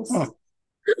 It's almost.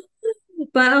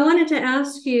 But I wanted to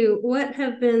ask you, what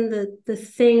have been the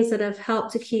things that have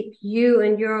helped to keep you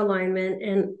in your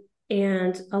alignment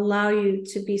and allow you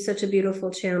to be such a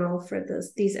beautiful channel for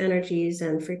these energies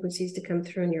and frequencies to come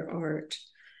through in your art?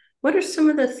 What are some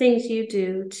of the things you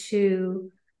do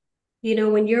to,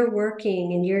 when you're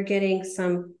working and you're getting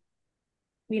some,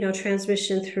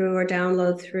 transmission through or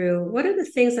download through, what are the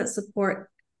things that support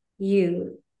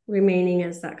you remaining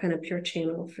as that kind of pure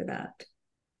channel for that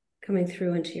coming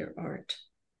through into your art?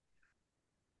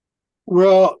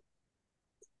 Well,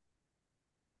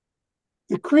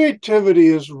 the creativity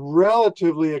is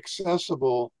relatively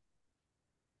accessible.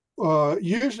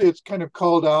 Usually it's kind of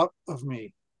called out of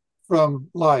me from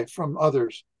life, from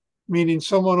others, meaning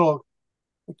someone will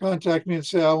contact me and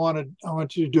say, I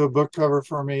want you to do a book cover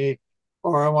for me,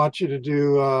 or I want you to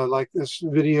do like this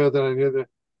video that I did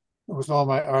with all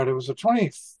my art. It was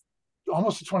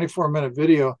almost a 24-minute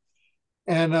video.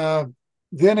 And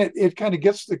then it kind of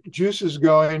gets the juices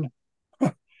going.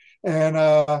 and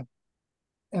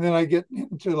then I get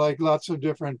into like lots of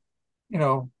different,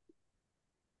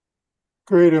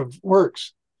 creative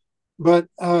works. But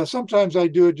sometimes I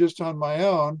do it just on my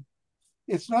own.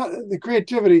 It's not the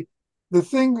creativity. The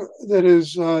thing that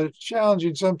is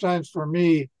challenging sometimes for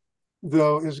me,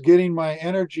 though, is getting my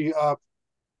energy up.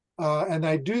 And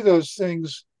I do those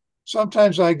things.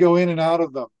 Sometimes I go in and out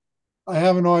of them. I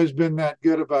haven't always been that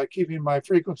good about keeping my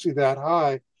frequency that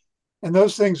high. And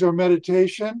those things are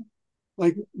meditation,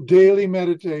 like daily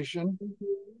meditation,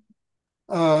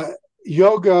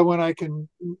 yoga when I can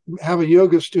have a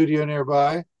yoga studio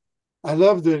nearby. I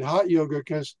love the hot yoga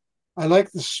because I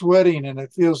like the sweating, and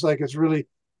it feels like it's really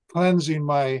cleansing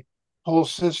my whole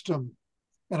system.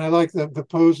 And I like the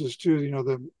poses too,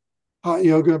 the hot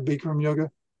yoga, Bikram yoga.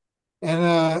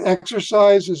 And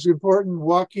exercise is important,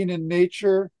 walking in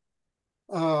nature.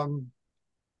 Um,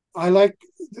 I like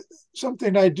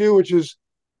something I do, which is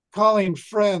calling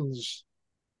friends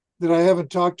that I haven't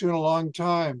talked to in a long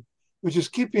time, which is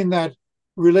keeping that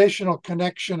relational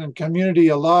connection and community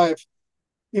alive.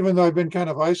 Even though I've been kind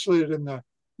of isolated in the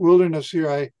wilderness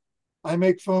here, I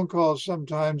make phone calls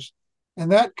sometimes,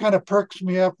 and that kind of perks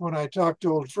me up when I talk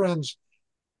to old friends.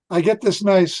 I get this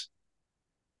nice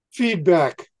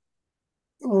feedback,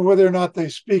 whether or not they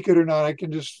speak it or not. I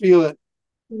can just feel it,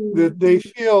 that they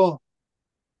feel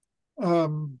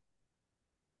um,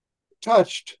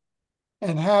 touched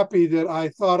and happy that I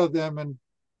thought of them and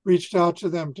reached out to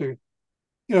them to,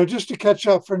 just to catch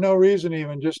up for no reason,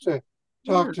 even just to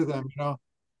Yeah. talk to them,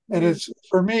 And Yeah. it's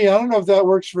for me, I don't know if that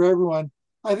works for everyone.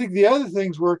 I think the other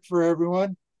things work for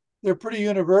everyone. They're pretty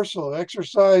universal.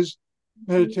 Exercise,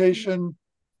 meditation,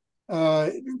 uh,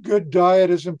 good diet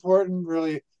is important,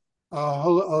 really.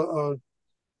 A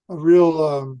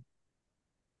real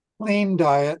clean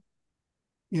diet,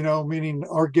 meaning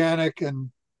organic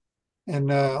and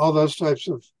all those types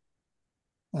of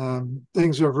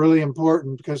things are really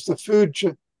important because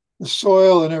the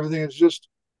soil and everything is just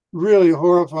really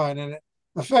horrifying, and it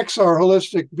affects our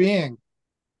holistic being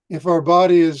if our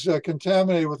body is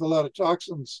contaminated with a lot of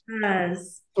toxins.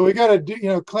 Yes. So we got to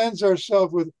do, cleanse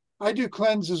ourselves with. I do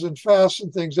cleanses and fasts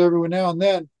and things every now and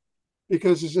then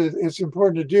because it's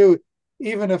important to do,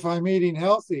 even if I'm eating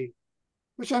healthy,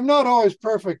 which I'm not always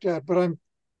perfect at, but I'm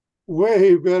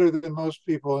way better than most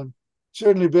people and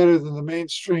certainly better than the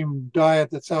mainstream diet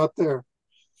that's out there.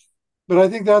 But I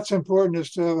think that's important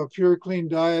is to have a pure, clean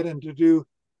diet and to do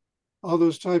all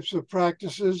those types of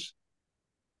practices.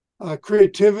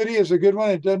 Creativity is a good one.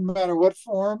 It doesn't matter what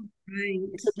form, it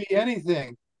Right. could be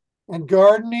anything. And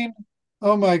gardening,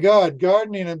 oh my God,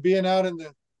 gardening and being out in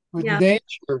the with Yeah.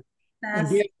 nature and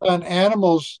Best. being on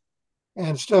animals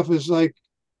and stuff is like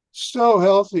so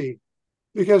healthy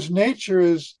because nature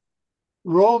is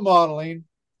role modeling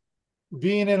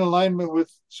being in alignment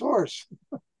with source.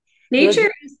 There's Nature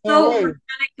just is no so way.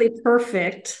 organically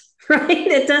perfect, right?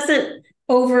 It doesn't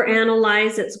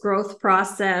overanalyze its growth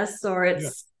process or Yeah,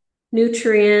 its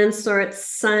nutrients or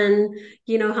its sun,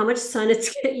 how much sun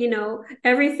it's,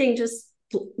 everything just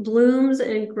blooms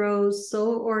and grows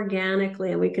so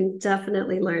organically. And we can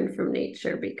definitely learn from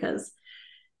nature because,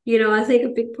 I think a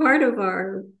big part of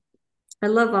I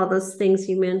love all those things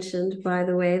you mentioned, by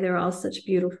the way. They're all such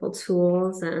beautiful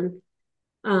tools and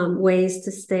ways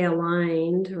to stay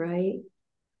aligned, right?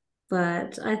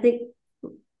 But I think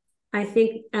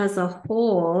as a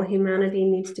whole, humanity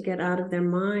needs to get out of their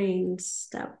minds,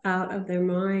 step out of their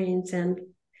minds and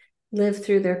live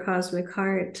through their cosmic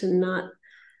heart to not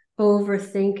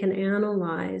overthink and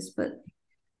analyze. But,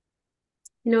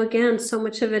 again, so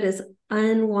much of it is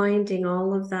unwinding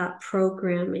all of that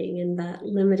programming and that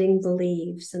limiting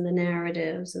beliefs and the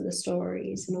narratives and the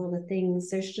stories and all the things.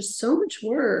 There's just so much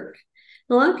work.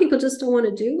 A lot of people just don't want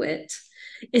to do it.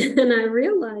 And I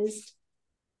realized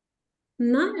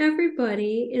not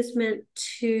everybody is meant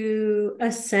to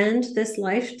ascend this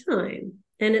lifetime,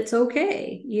 and it's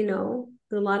okay. A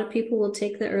lot of people will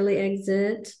take the early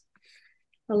exit.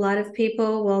 A lot of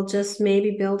people will just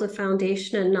maybe build a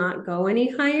foundation and not go any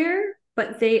higher,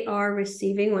 but they are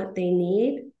receiving what they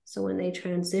need. So when they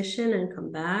transition and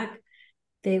come back,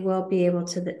 they will be able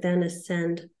to then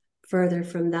ascend further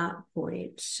from that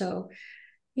point. So,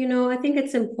 I think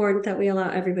it's important that we allow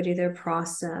everybody their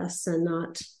process and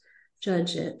not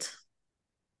judge it.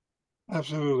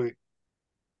 absolutely.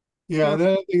 Yeah, Yeah.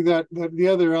 then I think that the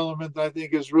other element I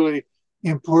think is really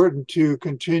important to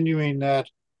continuing that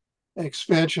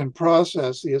expansion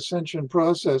process, the ascension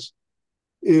process,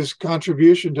 is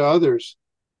contribution to others.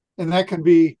 And that can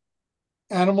be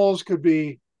animals, could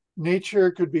be nature,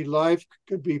 could be life,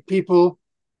 could be people,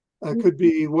 could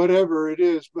be whatever it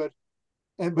is. But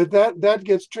that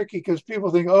gets tricky because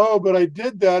people think, oh, but I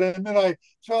did that and then I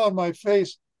fell on my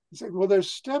face. It's like, well, there's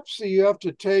steps that you have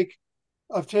to take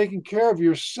of taking care of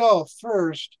yourself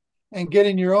first and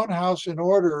getting your own house in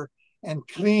order and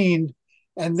cleaned.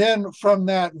 And then from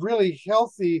that really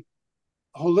healthy,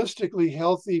 holistically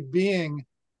healthy being,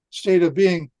 state of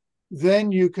being,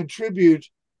 then you contribute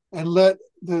and let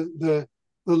the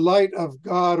light of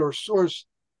God or source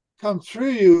come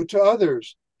through you to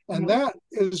others. And Right. that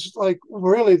is like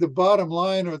really the bottom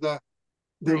line or the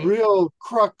Right. real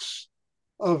crux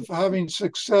of having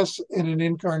success in an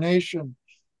incarnation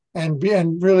and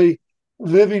really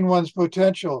living one's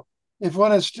potential. If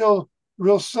one is still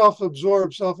real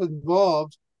self-absorbed,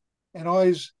 self-involved, and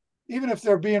always, even if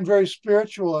they're being very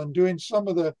spiritual and doing some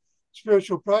of the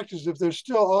spiritual practices, if they're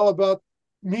still all about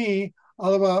me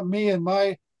and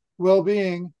my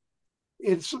well-being,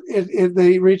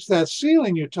 they reach that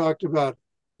ceiling you talked about.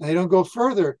 They don't go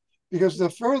further because the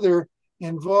further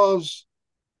involves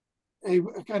a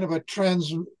kind of a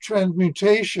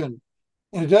transmutation,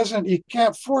 and it doesn't. You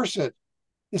can't force it.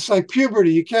 It's like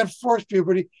puberty. You can't force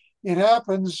puberty. It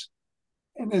happens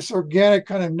in this organic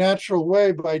kind of natural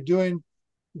way by doing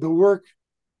the work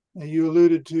that you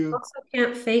alluded to, Also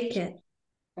can't fake it.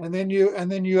 and then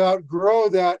you outgrow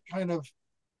that kind of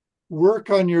work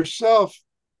on yourself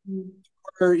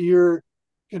where you're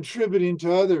contributing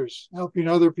to others, helping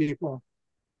other people.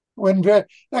 When that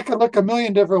can look a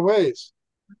million different ways.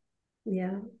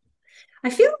 Yeah. I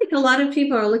feel like a lot of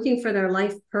people are looking for their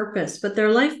life purpose, but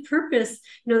their life purpose,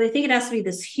 they think it has to be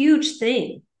this huge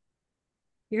thing.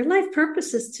 Your life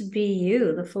purpose is to be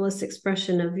you, the fullest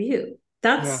expression of you. Yeah.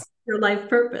 That's your life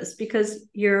purpose because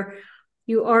you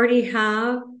already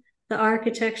have the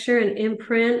architecture and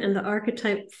imprint and the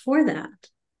archetype for that.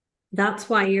 That's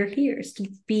why you're here, is to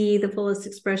be the fullest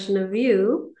expression of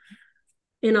you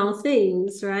in all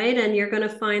things, right? And you're going to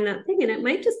find that thing. And it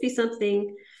might just be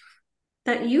something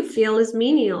that you feel is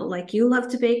menial, like you love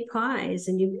to bake pies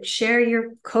and you share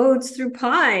your codes through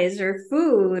pies or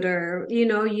food, or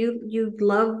you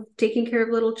love taking care of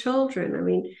little children. I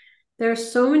mean, there are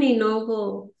so many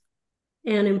noble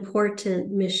and important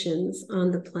missions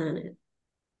on the planet,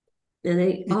 and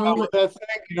they all That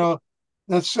thing,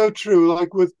 that's so true.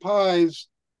 Like with pies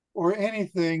or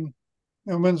anything,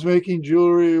 one's making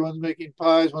jewelry, one's making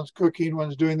pies, one's cooking,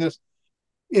 one's doing this.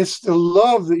 It's the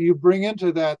love that you bring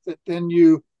into that then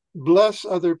you bless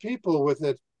other people with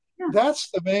it. yeah, That's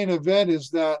the main event, is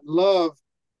that love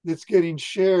that's getting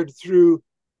shared through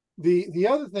the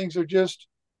other things are just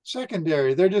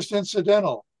secondary. They're just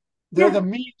incidental. They're yeah, the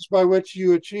means by which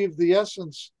you achieve the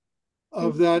essence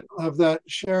of that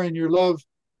sharing your love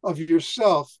of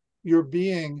yourself, your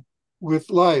being with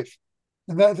life.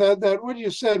 And that what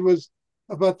you said was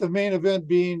about the main event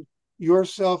being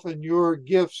yourself and your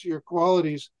gifts, your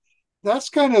qualities. That's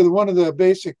kind of one of the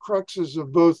basic cruxes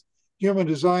of both human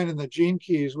design and the gene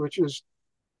keys, which is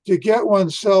to get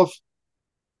oneself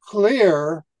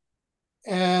clear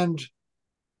and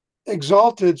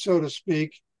exalted, so to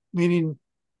speak, meaning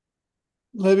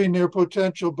living their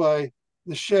potential by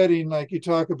the shedding, like you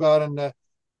talk about, and the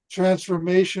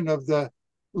transformation of the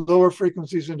lower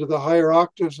frequencies into the higher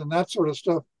octaves and that sort of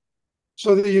stuff,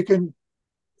 so that you can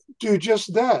do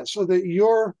just that, so that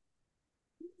your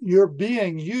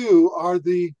being, you are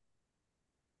the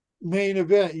main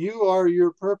event. You are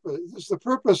your purpose. It's the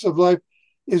purpose of life,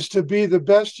 is to be the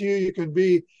best you can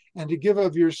be, and to give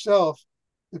of yourself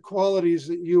the qualities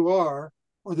that you are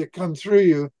or that come through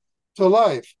you to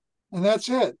life. And that's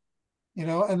it.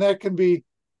 And that can be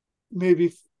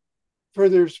maybe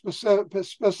further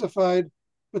specified,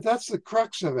 but that's the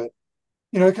crux of it.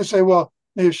 You can say, well,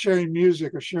 maybe sharing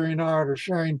music or sharing art or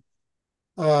sharing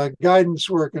guidance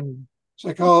work and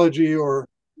psychology or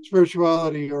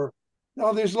spirituality, or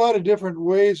there's a lot of different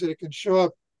ways that it can show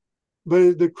up.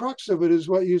 But the crux of it is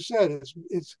what you said.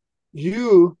 It's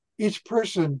you. Each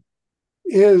person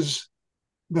is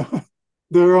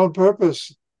their own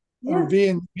purpose, or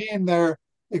yeah, being their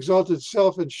exalted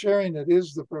self, and sharing it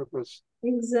is the purpose.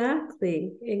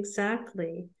 exactly.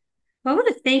 Well, I want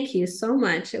to thank you so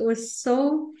much. It was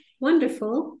so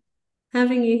wonderful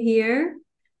having you here.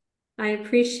 I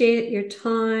appreciate your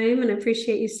time and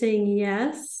appreciate you saying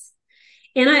yes.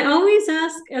 And I always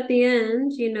ask at the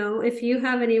end, if you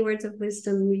have any words of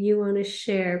wisdom you want to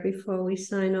share before we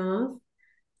sign off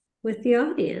with the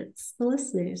audience, the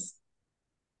listeners.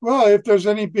 Well, if there's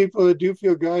any people that do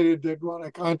feel guided that want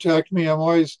to contact me, I'm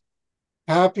always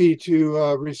happy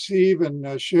to receive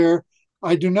and share.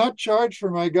 I do not charge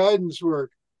for my guidance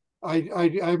work.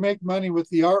 I make money with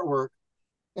the artwork,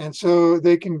 and so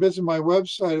they can visit my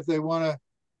website if they want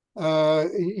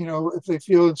to. If they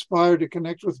feel inspired to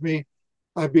connect with me,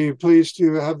 I'd be pleased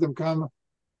to have them come.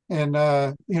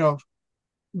 And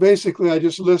basically, I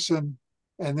just listen,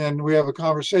 and then we have a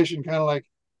conversation, kind of like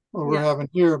what we're Yeah. having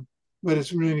here, but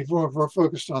it's really more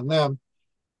focused on them.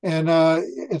 And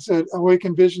it's at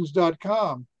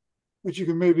awakenvisions.com, which you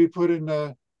can maybe put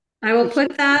in I will it's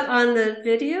put that on the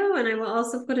video and I will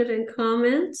also put it in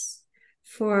comments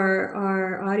for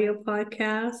our audio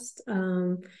podcast,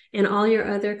 and all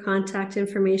your other contact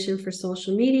information for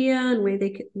social media and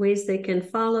ways they can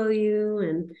follow you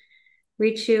and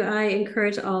reach you. I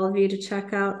encourage all of you to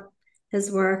check out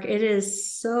his work. It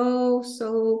is so,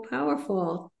 so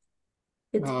powerful.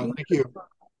 It's thank you. beautiful.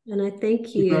 And I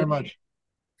thank you very you much.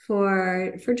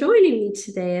 for joining me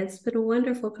today. It's been a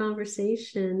wonderful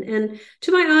conversation. And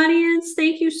to my audience,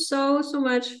 thank you so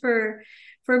much for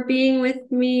being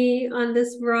with me on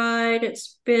this ride.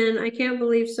 It's been, I can't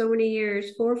believe, so many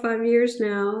years, 4 or 5 years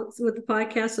now with the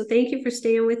podcast. So thank you for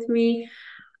staying with me.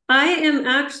 I am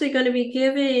actually going to be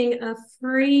giving a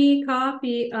free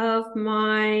copy of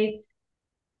my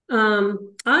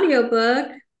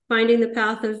audiobook, Finding the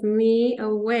Path of Me,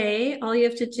 away. All you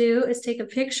have to do is take a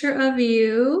picture of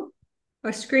you, a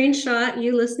screenshot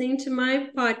you listening to my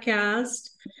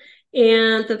podcast,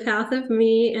 and the path of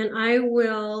me, and I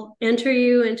will enter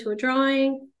you into a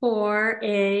drawing for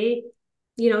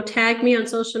tag me on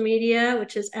social media,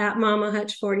 which is at Mama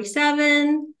Hutch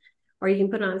 47, or you can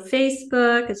put it on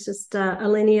Facebook. It's just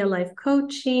Alinea Life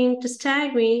Coaching. Just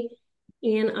tag me,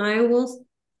 and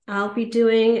I'll be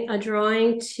doing a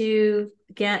drawing to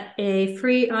get a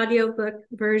free audiobook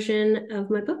version of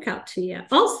my book out to you.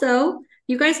 Also,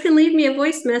 you guys can leave me a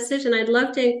voice message, and I'd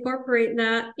love to incorporate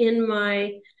that in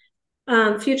my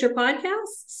future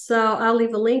podcasts. So I'll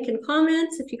leave a link in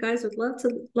comments if you guys would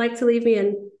like to leave me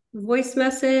a voice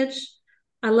message.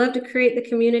 I love to create the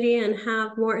community and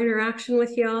have more interaction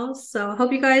with y'all. So I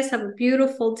hope you guys have a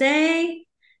beautiful day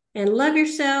and love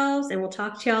yourselves, and we'll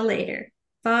talk to y'all later.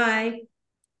 Bye.